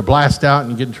hot and you blast out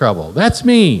and you get in trouble? That's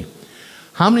me.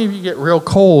 How many of you get real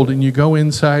cold and you go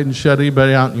inside and shut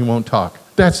anybody out and you won't talk?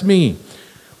 That's me.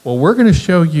 Well, we're going to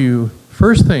show you,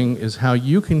 first thing is how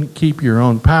you can keep your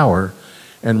own power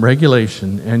and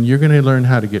regulation, and you're going to learn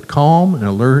how to get calm and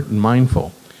alert and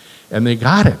mindful. And they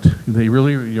got it. They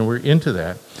really were into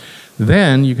that.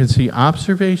 Then you can see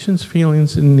observations,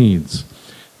 feelings, and needs.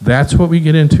 That's what we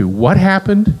get into. What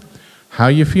happened, how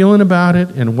you feeling about it,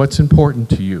 and what's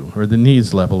important to you, or the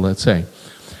needs level, let's say.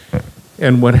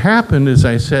 And what happened is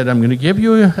I said, I'm going to give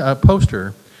you a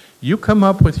poster. You come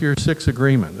up with your 6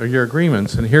 agreements, or your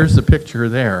agreements, and here's the picture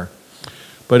there.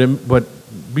 But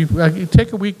I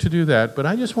take a week to do that, but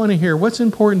I just want to hear what's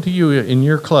important to you in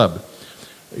your club,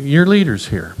 your leaders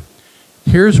here.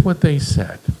 Here's what they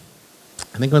said.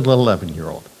 I think it was a little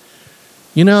 11-year-old.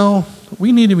 You know,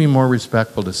 we need to be more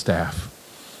respectful to staff.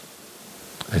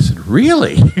 I said,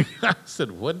 really? I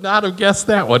said, would not have guessed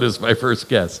that one as my first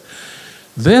guess.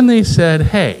 Then they said,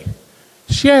 hey,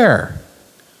 share.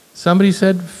 Somebody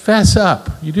said, fess up.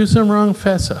 You do something wrong,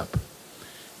 fess up.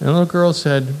 And a little girl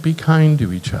said, be kind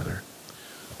to each other.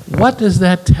 What does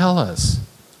that tell us?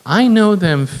 I know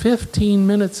them 15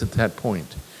 minutes at that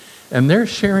point, and they're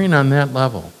sharing on that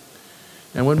level.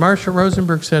 And what Marcia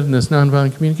Rosenberg said in this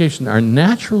nonviolent communication, our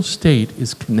natural state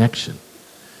is connection.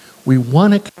 We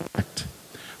want to connect.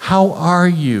 How are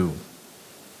you?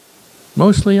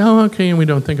 Mostly, oh, okay, and we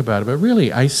don't think about it. But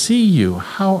really, I see you.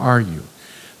 How are you?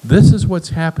 This is what's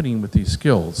happening with these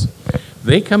skills.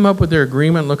 They come up with their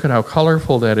agreement. Look at how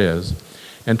colorful that is.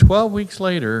 And 12 weeks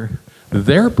later,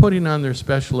 they're putting on their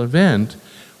special event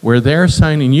where they're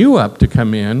signing you up to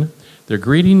come in. They're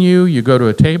greeting you. You go to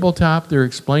a tabletop. They're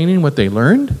explaining what they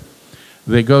learned.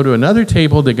 They go to another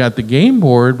table. They got the game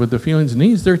board with the feelings and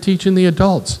needs. They're teaching the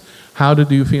adults how to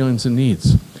do feelings and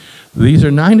needs. These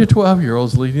are 9 to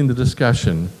 12-year-olds leading the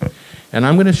discussion. And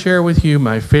I'm going to share with you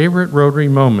my favorite Rotary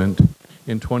moment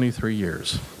in 23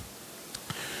 years.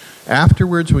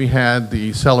 Afterwards, we had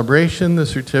the celebration, the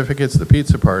certificates, the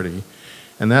pizza party.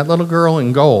 And that little girl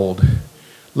in gold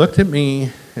looked at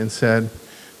me and said,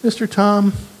 Mr.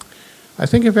 Tom, I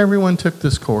think if everyone took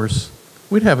this course,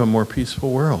 we'd have a more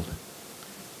peaceful world.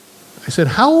 I said,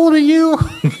 how old are you?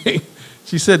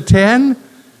 She said, 10.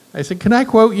 I said, can I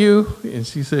quote you? And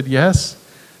she said, yes.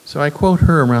 So I quote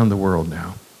her around the world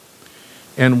now.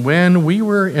 And when we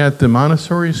were at the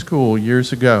Montessori school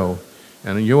years ago,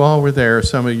 and you all were there,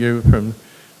 some of you from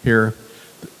here,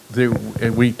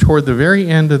 toward the very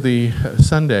end of the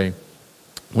Sunday,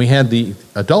 we had the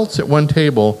adults at one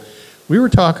table. We were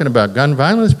talking about gun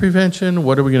violence prevention.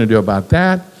 What are we going to do about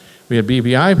that? We had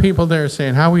BVI people there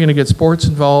saying, how are we going to get sports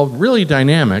involved? Really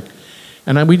dynamic.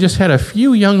 And we just had a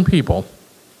few young people.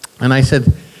 And I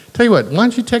said, tell you what, why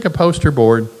don't you take a poster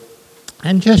board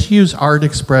and just use art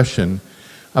expression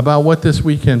about what this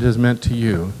weekend has meant to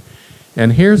you.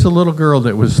 And here's a little girl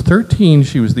that was 13.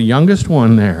 She was the youngest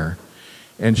one there.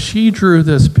 And she drew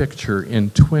this picture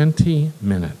in 20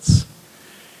 minutes.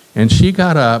 And she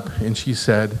got up and she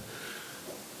said,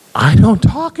 I don't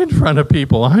talk in front of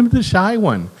people. I'm the shy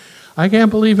one. I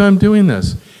can't believe I'm doing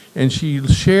this. And she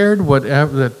shared what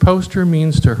that poster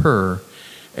means to her.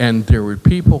 And there were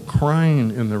people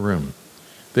crying in the room.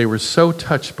 They were so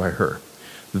touched by her.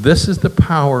 This is the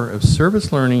power of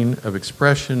service learning, of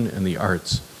expression, and the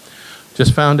arts.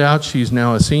 Just found out she's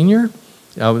now a senior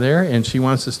over there, and she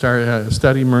wants to start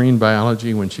study marine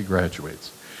biology when she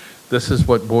graduates. This is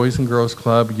what Boys and Girls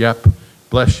Club, yep,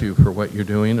 bless you for what you're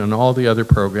doing, and all the other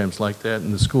programs like that,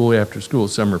 and the school after school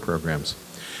summer programs.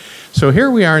 So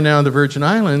here we are now in the Virgin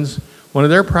Islands. One of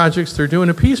their projects, they're doing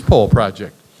a peace pole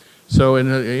project. So in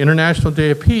the International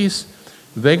Day of Peace,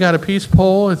 they got a peace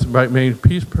pole. It's made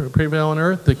peace prevail on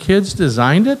earth. The kids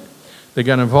designed it. They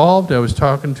got involved. I was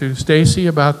talking to Stacy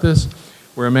about this.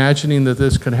 We're imagining that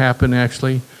this could happen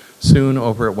actually soon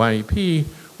over at YEP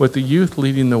with the youth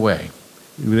leading the way.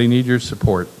 They need your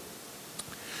support.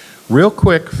 Real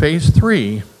quick, phase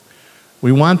 3,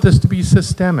 we want this to be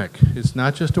systemic. It's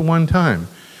not just a one-time.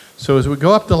 So as we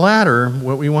go up the ladder,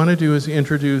 what we want to do is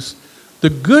introduce the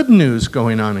good news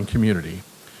going on in community.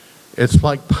 It's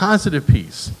like positive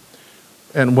peace.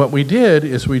 And what we did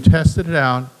is we tested it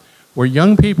out where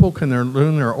young people can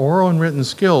learn their oral and written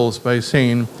skills by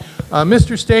saying,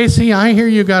 Mr. Stacy, I hear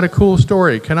you got a cool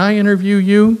story. Can I interview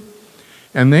you?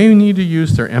 And they need to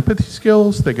use their empathy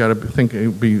skills. They got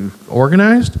to be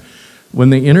organized. When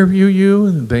they interview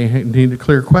you, they need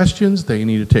clear questions. They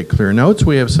need to take clear notes.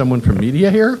 We have someone from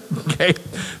media here. Okay,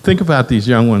 think about these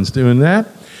young ones doing that.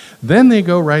 Then they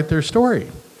go write their story.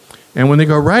 And when they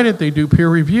go write it, they do peer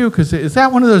review, because is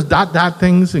that one of those ...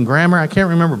 things in grammar? I can't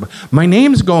remember. But my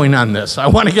name's going on this. I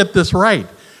want to get this right.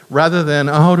 Rather than,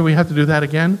 oh, do we have to do that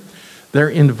again? They're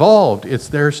involved. It's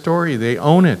their story. They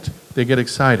own it. They get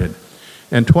excited.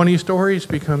 And 20 stories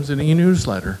becomes an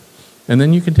e-newsletter. And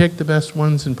then you can take the best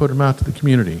ones and put them out to the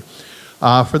community.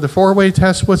 For the 4-way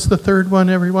test, what's the third one,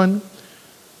 everyone?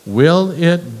 Will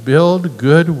it build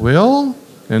goodwill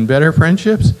and better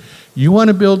friendships? You want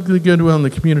to build the goodwill in the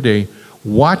community,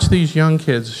 watch these young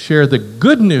kids share the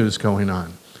good news going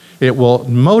on. It will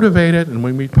motivate it. And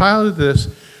when we piloted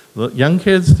this, the young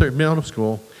kids at middle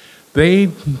school, they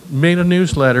made a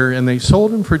newsletter and they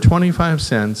sold them for 25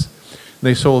 cents.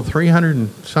 They sold 300 and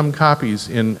some copies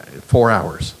in 4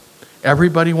 hours.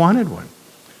 Everybody wanted one.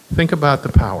 Think about the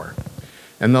power.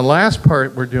 And the last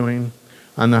part we're doing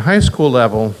on the high school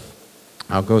level,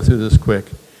 I'll go through this quick,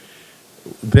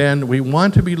 then we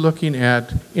want to be looking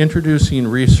at introducing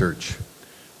research.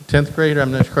 10th grade,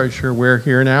 I'm not quite sure where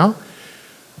here now,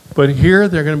 but here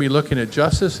they're going to be looking at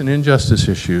justice and injustice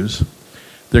issues.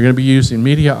 They're going to be using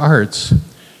media arts.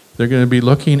 They're going to be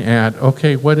looking at,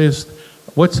 okay,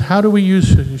 how do we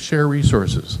share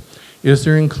resources? Is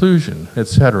there inclusion,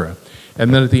 etc.?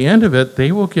 And then at the end of it,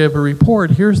 they will give a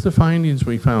report. Here's the findings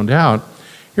we found out.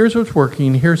 Here's what's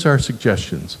working. Here's our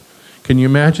suggestions. Can you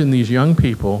imagine these young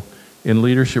people in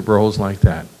leadership roles like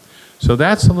that? So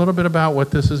that's a little bit about what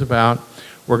this is about.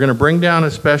 We're going to bring down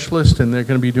a specialist, and they're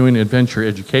going to be doing adventure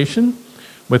education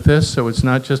with this, so it's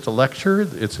not just a lecture.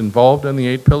 It's involved in the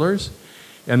 8 pillars.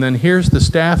 And then here's the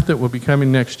staff that will be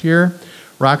coming next year.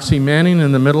 Roxy Manning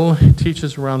in the middle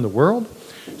teaches around the world.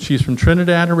 She's from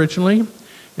Trinidad originally,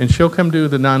 and she'll come do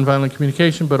the nonviolent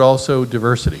communication, but also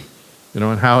diversity,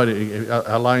 and how it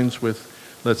aligns with,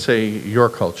 let's say, your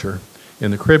culture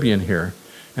in the Caribbean here.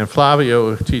 And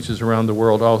Flavio teaches around the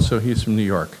world also. He's from New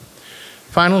York.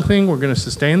 Final thing, we're going to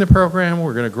sustain the program.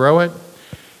 We're going to grow it.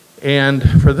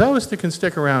 And for those that can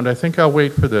stick around, I think I'll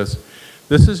wait for this.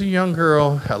 This is a young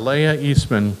girl, Alea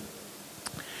Eastman.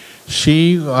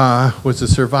 She was a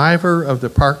survivor of the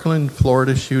Parkland,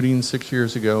 Florida shooting 6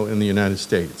 years ago in the United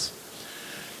States.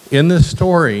 In this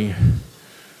story,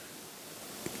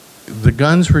 the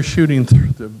guns were shooting,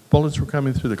 the bullets were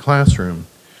coming through the classroom.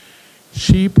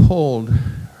 She pulled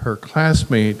her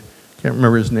classmate, can't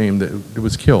remember his name, that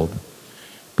was killed,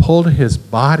 pulled his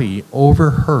body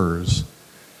over hers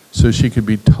so she could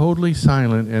be totally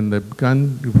silent and the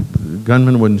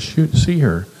gunman wouldn't see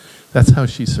her. That's how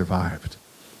she survived.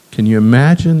 Can you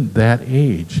imagine that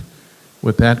age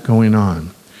with that going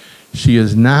on? She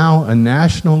is now a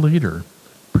national leader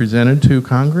presented to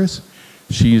Congress.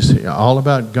 She's all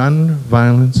about gun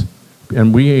violence,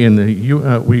 and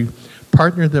we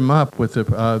partnered them up with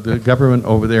the government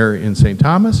over there in St.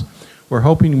 Thomas. We're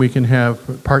hoping we can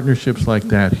have partnerships like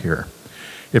that here.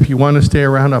 If you want to stay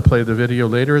around, I'll play the video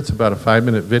later. It's about a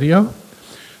 5-minute video.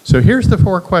 So here's the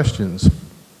 4 questions.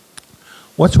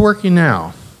 What's working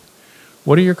now?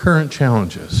 What are your current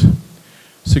challenges?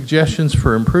 Suggestions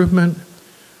for improvement?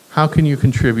 How can you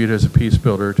contribute as a peace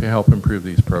builder to help improve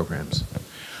these programs?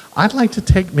 I'd like to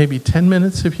take maybe 10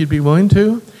 minutes if you'd be willing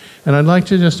to, and I'd like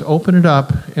to just open it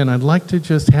up, and I'd like to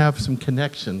just have some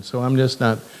connection. So I'm just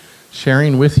not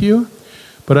sharing with you,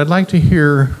 but I'd like to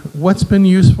hear what's been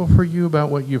useful for you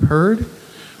about what you've heard,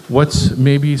 what's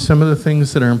maybe some of the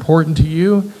things that are important to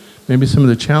you, maybe some of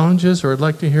the challenges, or I'd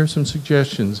like to hear some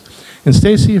suggestions. And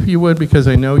Stacy, if you would, because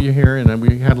I know you're here and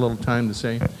we had a little time to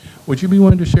say, would you be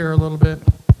willing to share a little bit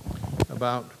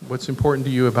about what's important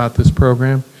to you about this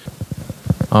program?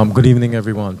 Good evening,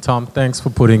 everyone. Tom, thanks for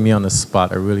putting me on the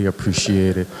spot. I really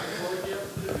appreciate it.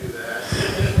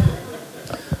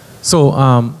 So,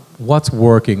 what's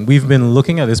working? We've been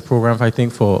looking at this program, I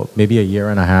think, for maybe a year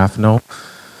and a half now,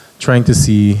 trying to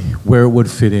see where it would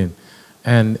fit in.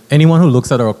 And anyone who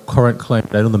looks at our current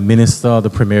climate, I know the minister, the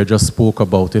premier just spoke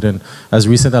about it, and as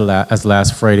recent as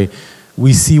last Friday,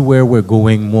 we see where we're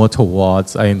going more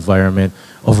towards an environment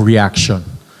of reaction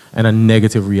and a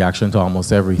negative reaction to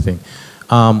almost everything.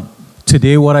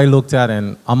 Today, what I looked at,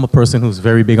 and I'm a person who's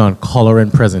very big on color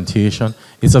and presentation,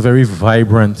 it's a very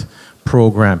vibrant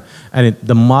program, and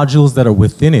the modules that are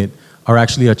within it are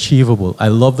actually achievable. I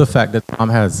love the fact that Tom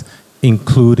has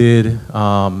included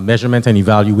measurement and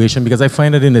evaluation, because I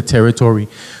find that in the territory,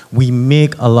 we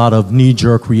make a lot of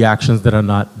knee-jerk reactions that are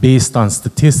not based on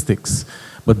statistics,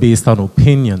 but based on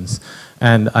opinions.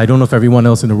 And I don't know if everyone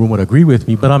else in the room would agree with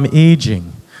me, but I'm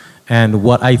aging. And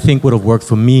what I think would have worked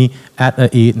for me at an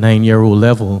 8, 9-year-old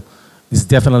level is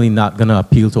definitely not gonna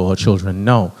appeal to our children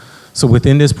now. So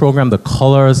within this program, the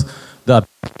colors, the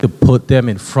ability to put them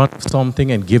in front of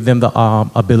something and give them the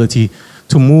ability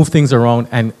to move things around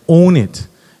and own it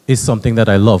is something that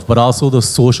I love. But also the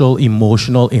social,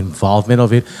 emotional involvement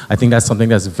of it, I think that's something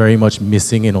that's very much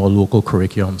missing in our local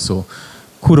curriculum. So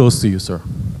kudos to you, sir.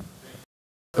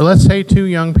 Let's say two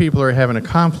young people are having a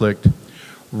conflict.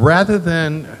 Rather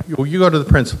than you go to the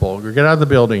principal, or get out of the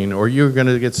building, or you're going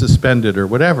to get suspended or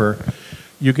whatever,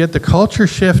 you get the culture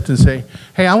shift and say,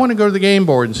 hey, I want to go to the game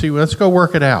board and see, let's go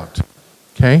work it out,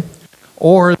 okay?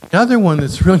 Or the other one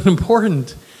that's really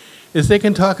important is they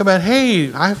can talk about,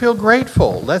 hey, I feel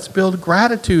grateful. Let's build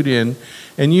gratitude in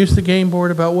and use the game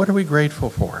board about what are we grateful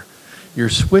for. You're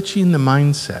switching the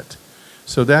mindset.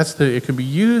 So it can be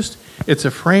used, it's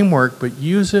a framework, but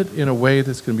use it in a way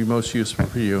that's going to be most useful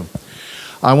for you.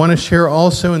 I want to share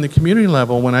also in the community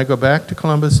level, when I go back to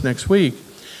Columbus next week,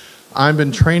 I've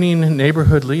been training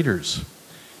neighborhood leaders.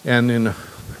 And in a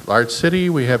large city,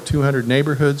 we have 200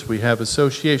 neighborhoods, we have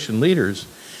association leaders,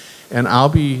 and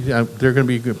they're going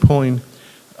to be pulling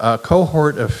a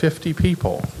cohort of 50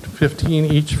 people, 15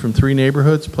 each from 3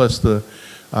 neighborhoods, plus the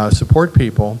support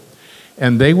people,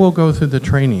 and they will go through the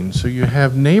training. So you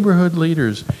have neighborhood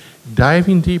leaders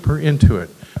diving deeper into it.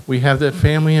 We have the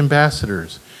family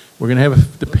ambassadors. We're going to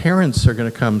have the parents are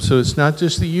going to come. So it's not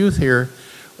just the youth here.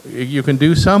 You can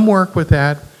do some work with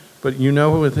that, but you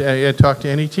know, I talk to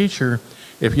any teacher,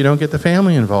 if you don't get the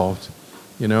family involved,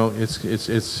 you know,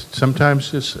 it's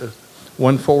sometimes just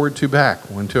one forward, 2 back,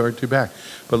 1 forward, 2 back.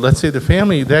 But let's say the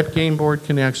family, that game board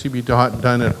can actually be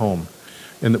done at home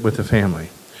with the family.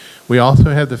 We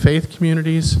also have the faith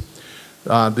communities.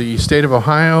 The state of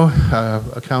Ohio,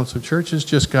 a council of churches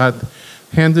just got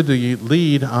handed the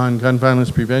lead on gun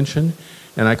violence prevention,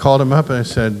 and I called him up and I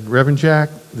said, Reverend Jack,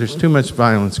 there's too much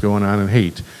violence going on and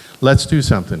hate. Let's do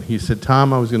something. He said,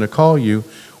 Tom, I was going to call you.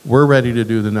 We're ready to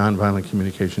do the nonviolent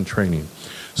communication training.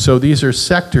 So these are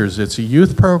sectors. It's a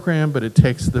youth program, but it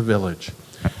takes the village.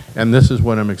 And this is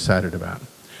what I'm excited about.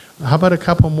 How about a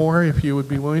couple more, if you would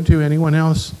be willing to? Anyone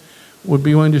else would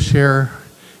be willing to share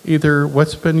either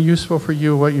what's been useful for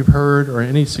you, what you've heard, or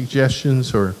any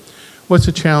suggestions, or what's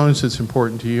a challenge that's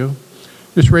important to you?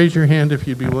 Just raise your hand if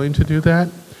you'd be willing to do that,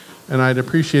 and I'd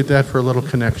appreciate that for a little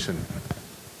connection.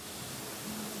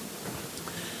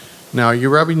 Now, are you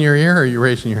rubbing your ear or are you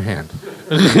raising your hand?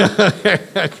 Okay,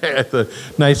 that's a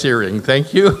nice earring,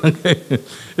 thank you.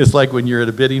 It's like when you're at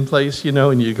a bidding place, you know,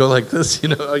 and you go like this, you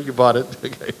know, oh, you bought it,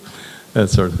 okay, that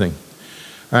sort of thing.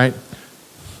 All right,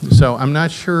 so I'm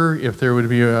not sure if there would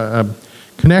be a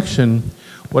connection.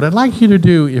 What I'd like you to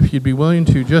do, if you'd be willing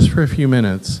to, just for a few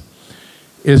minutes,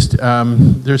 is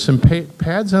there's some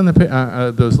pads on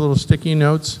those little sticky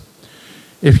notes.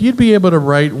 If you'd be able to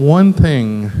write one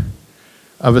thing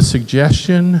of a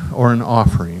suggestion or an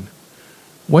offering,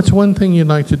 what's one thing you'd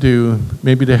like to do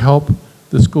maybe to help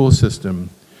the school system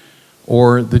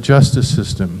or the justice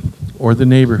system or the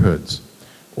neighborhoods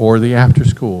or the after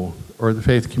school or the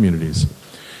faith communities?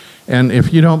 And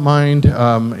if you don't mind,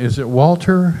 is it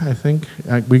Walter? I think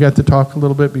we got to talk a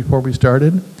little bit before we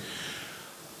started.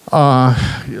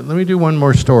 Let me do one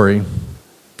more story.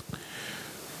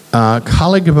 A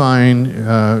colleague of mine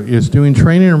is doing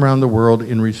training around the world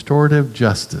in restorative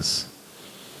justice.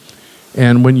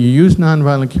 And when you use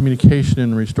nonviolent communication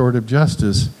in restorative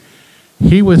justice,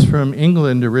 he was from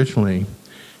England originally.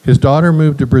 His daughter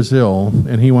moved to Brazil,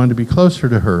 and he wanted to be closer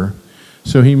to her,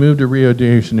 so he moved to Rio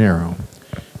de Janeiro.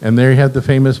 And there he had the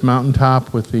famous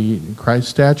mountaintop with the Christ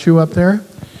statue up there,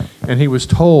 and he was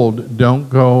told, don't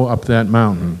go up that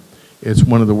mountain. It's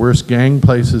one of the worst gang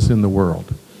places in the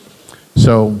world.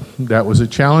 So that was a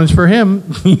challenge for him.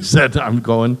 He said, I'm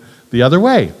going the other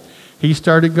way. He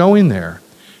started going there.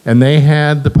 And they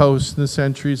had the posts and the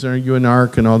sentries and you an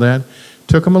ark and all that.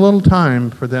 Took him a little time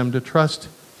for them to trust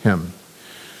him.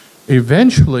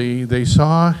 Eventually, they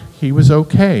saw he was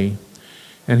okay.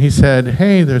 And he said,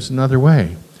 hey, there's another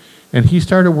way. And he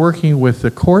started working with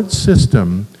the court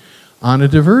system on a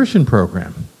diversion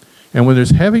program. And when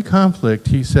there's heavy conflict,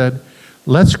 he said,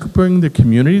 let's bring the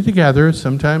community together.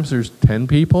 Sometimes there's 10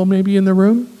 people maybe in the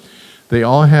room. They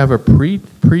all have a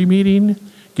pre-meeting,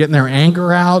 getting their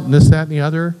anger out and this, that, and the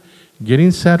other,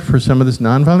 getting set for some of this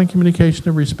nonviolent communication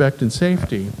of respect and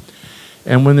safety.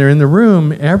 And when they're in the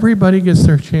room, everybody gets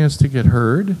their chance to get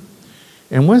heard.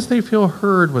 And once they feel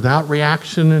heard without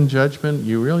reaction and judgment,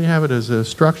 you really have it as a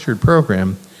structured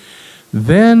program,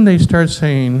 then they start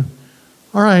saying,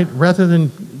 all right, rather than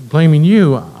blaming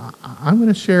you, I'm going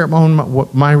to share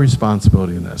my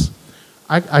responsibility in this.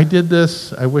 I did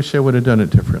this. I wish I would have done it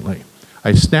differently.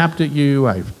 I snapped at you.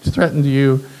 I threatened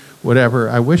you, whatever.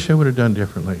 I wish I would have done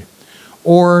differently.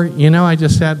 Or, I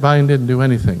just sat by and didn't do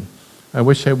anything. I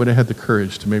wish I would have had the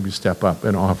courage to maybe step up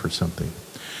and offer something.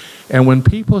 And when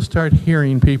people start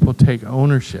hearing people take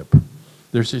ownership,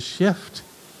 there's a shift.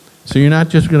 So you're not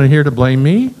just going to here to blame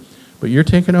me, but you're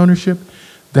taking ownership.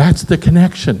 That's the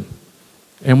connection.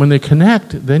 And when they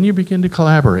connect, then you begin to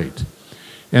collaborate.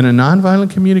 And in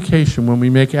nonviolent communication, when we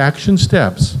make action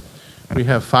steps, we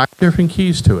have 5 different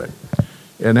keys to it.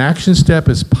 An action step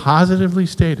is positively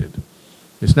stated.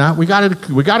 It's not, we got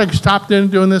to stop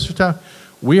doing this or stop.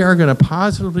 We are going to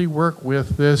positively work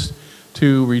with this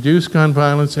to reduce gun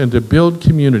violence and to build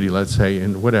community, let's say,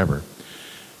 and whatever.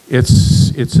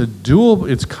 It's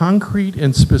concrete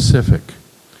and specific.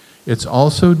 It's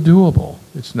also doable.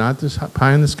 It's not this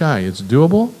pie in the sky. It's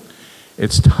doable,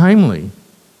 it's timely,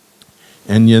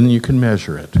 and then you can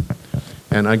measure it.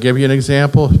 And I'll give you an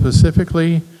example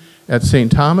specifically. At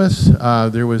St. Thomas,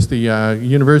 there was the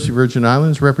University of Virgin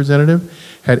Islands representative,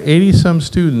 had 80-some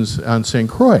students on St.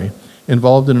 Croix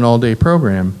involved in an all-day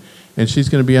program, and she's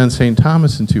going to be on St.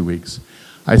 Thomas in 2 weeks.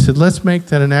 I said, let's make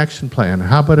that an action plan.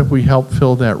 How about if we help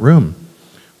fill that room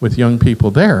with young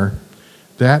people there?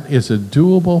 That is a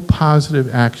doable,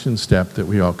 positive action step that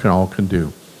we all can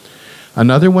do.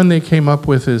 Another one they came up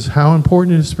with is how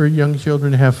important it is for young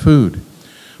children to have food.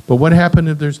 But what happens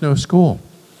if there's no school?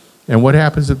 And what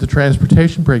happens if the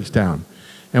transportation breaks down?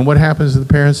 And what happens if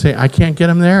the parents say, I can't get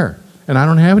them there, and I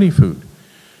don't have any food?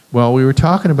 Well, we were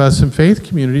talking about some faith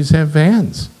communities have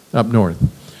vans up north,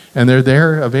 and they're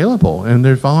there available, and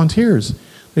there's volunteers.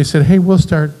 They said, hey, we'll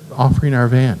start offering our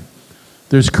van.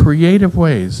 There's creative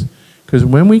ways, because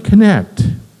when we connect,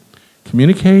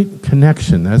 communicate,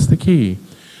 connection, that's the key,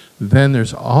 then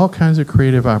there's all kinds of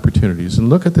creative opportunities. And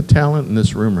look at the talent in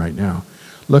this room right now.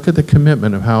 Look at the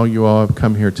commitment of how you all have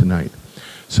come here tonight.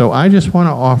 So I just want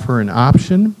to offer an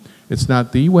option. It's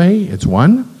not the way, it's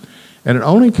one. And it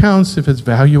only counts if it's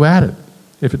value added.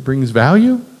 If it brings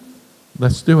value,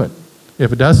 let's do it.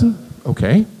 If it doesn't,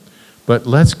 okay. But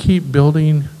let's keep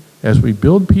building as we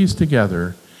build peace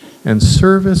together. And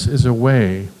service is a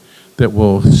way that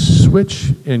will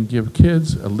switch and give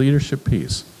kids a leadership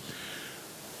piece.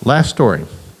 Last story.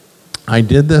 I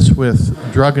did this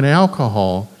with drug and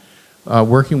alcohol,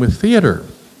 working with theater,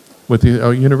 with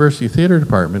the university theater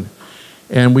department,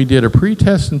 and we did a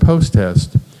pre-test and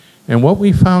post-test. And what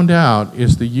we found out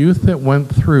is the youth that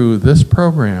went through this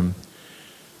program,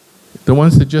 the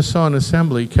ones that just saw an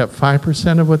assembly kept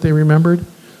 5% of what they remembered.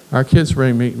 Our kids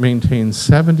maintained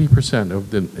 70% of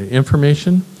the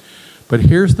information. But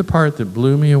here's the part that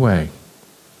blew me away.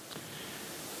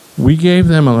 We gave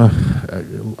them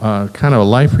a kind of a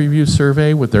life review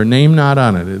survey with their name not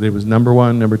on it. It was number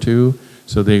 1, number 2,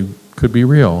 so they could be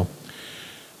real.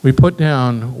 We put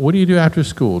down, what do you do after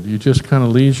school? Do you just kind of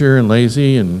leisure and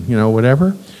lazy and, whatever?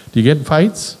 Do you get in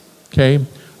fights? Okay.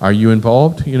 Are you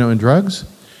involved, in drugs?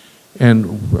 And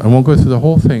I won't go through the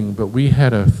whole thing, but we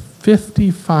had a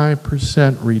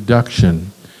 55%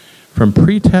 reduction from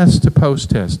pre-test to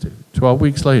post-test, 12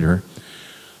 weeks later,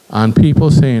 on people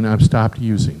saying, I've stopped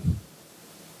using.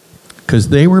 Because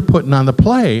they were putting on the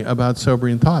play about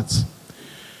sobering thoughts.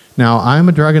 Now, I'm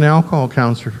a drug and alcohol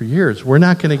counselor for years. We're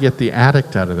not going to get the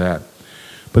addict out of that.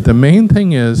 But the main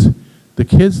thing is the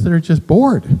kids that are just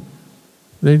bored.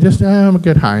 They just, I'm going to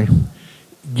get high.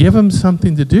 Give them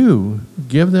something to do.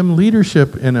 Give them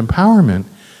leadership and empowerment.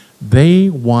 They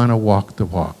want to walk the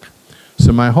walk.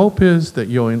 So my hope is that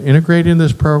you'll integrate in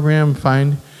this program,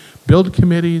 build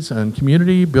committees on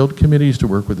community, build committees to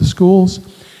work with the schools,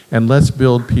 and let's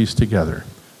build peace together.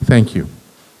 Thank you.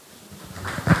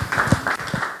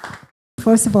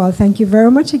 First of all, thank you very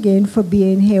much again for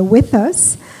being here with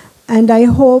us. And I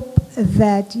hope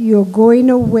that you're going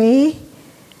away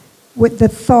with the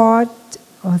thought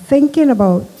or thinking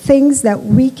about things that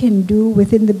we can do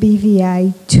within the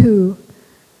BVI to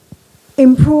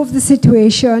improve the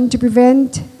situation, to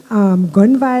prevent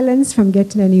gun violence from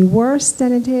getting any worse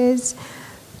than it is,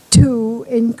 to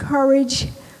encourage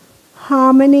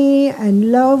harmony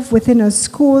and love within our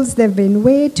schools. There have been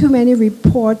way too many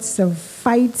reports of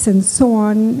fights and so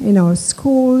on in our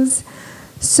schools.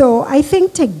 So I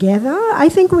think together, I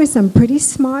think we're some pretty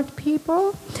smart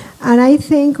people, and I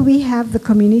think we have the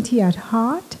community at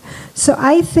heart. So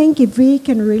I think if we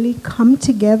can really come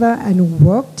together and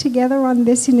work together on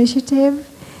this initiative,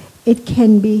 it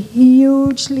can be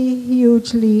hugely,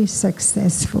 hugely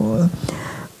successful.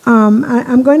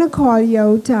 I'm going to call you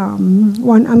out. I'm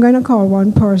going to call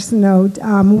one person out.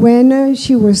 When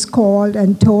she was called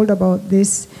and told about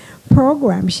this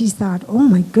program, she thought, "Oh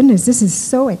my goodness, this is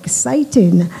so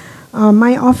exciting.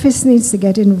 My office needs to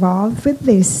get involved with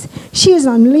this." She is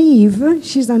on leave.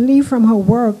 She's on leave from her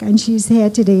work, and she's here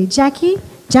today.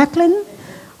 Jacqueline,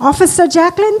 Officer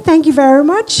Jacqueline, thank you very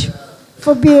much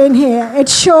for being here. It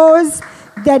shows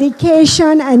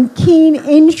dedication and keen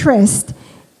interest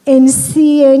in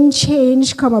seeing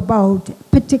change come about,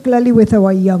 particularly with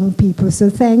our young people. So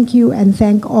thank you, and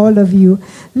thank all of you.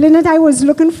 Lynette, I was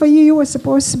looking for you. You were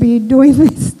supposed to be doing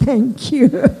this. Thank you.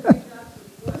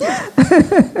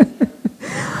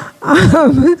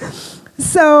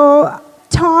 So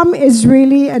Tom is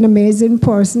really an amazing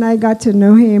person. I got to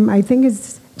know him, I think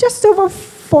it's just over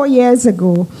 4 years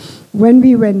ago, when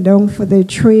we went down for the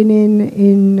training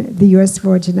in the U.S.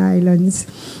 Virgin Islands.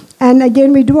 And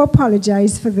again, we do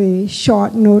apologize for the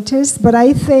short notice, but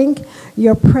I think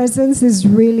your presence is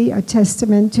really a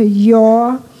testament to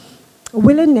your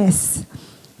willingness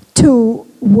to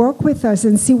work with us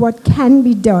and see what can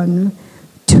be done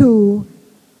to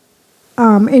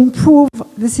improve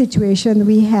the situation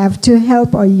we have, to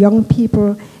help our young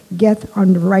people get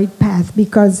on the right path,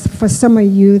 because for some of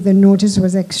you, the notice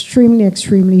was extremely,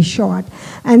 extremely short.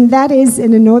 And that is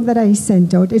in a note that I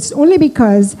sent out. It's only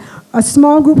because a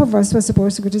small group of us was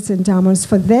supposed to go to St. Thomas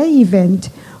for their event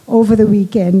over the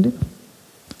weekend.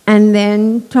 And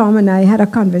then Tom and I had a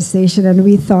conversation, and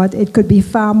we thought it could be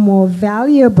far more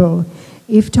valuable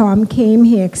if Tom came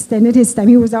here, extended his time.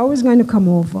 He was always going to come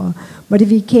over, but if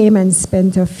he came and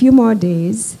spent a few more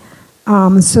days,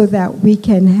 so that we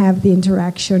can have the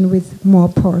interaction with more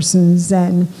persons.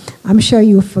 And I'm sure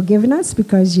you've forgiven us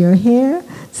because you're here.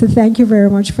 So thank you very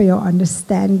much for your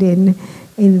understanding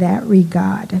in that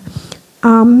regard.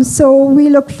 So we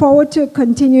look forward to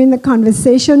continuing the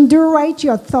conversation. Do write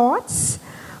your thoughts,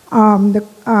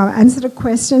 answer the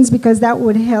questions, because that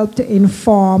would help to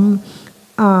inform,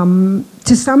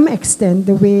 to some extent,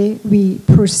 the way we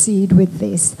proceed with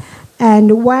this.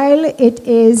 And while it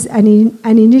is an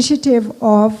initiative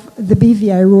of the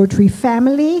BVI Rotary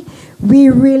family, we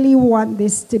really want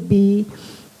this to be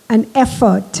an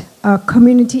effort, a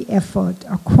community effort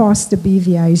across the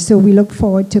BVI. So we look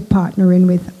forward to partnering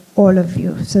with all of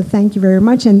you. So thank you very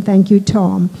much, and thank you,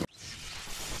 Tom.